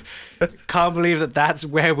 Can't believe that's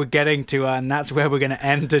where we're getting to, and that's where we're going to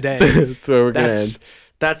end today. That's where we're gonna That's end.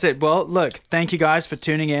 that's it. Well, look, thank you guys for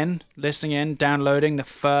tuning in, listening in, downloading the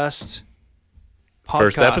first podcast.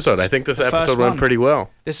 First episode. I think this The first episode went one. pretty well.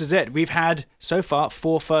 This is it. We've had so far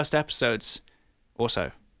 4 first episodes or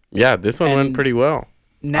so. Yeah, this one went And pretty well.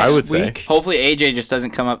 Next would say. week, Hopefully AJ just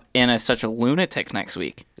doesn't come up in as such a lunatic next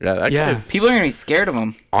week. Yeah, that Yeah. guy's People are gonna be scared of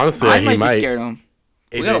him. honestly I he might be might. scared of him.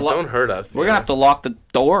 AJ, gotta lo- don't hurt us. We're gonna have to lock the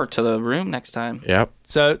door to the room next time. Yep.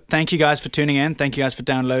 So thank you guys for tuning in. Thank you guys for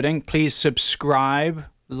downloading. Please subscribe,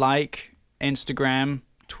 like, Instagram,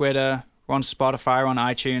 Twitter. We're on Spotify, we're on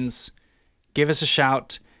iTunes. Give us a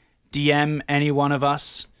shout. DM any one of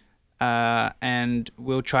us. And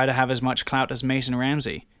we'll try to have as much clout as Mason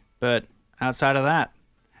Ramsey. But outside of that,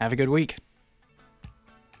 have a good week.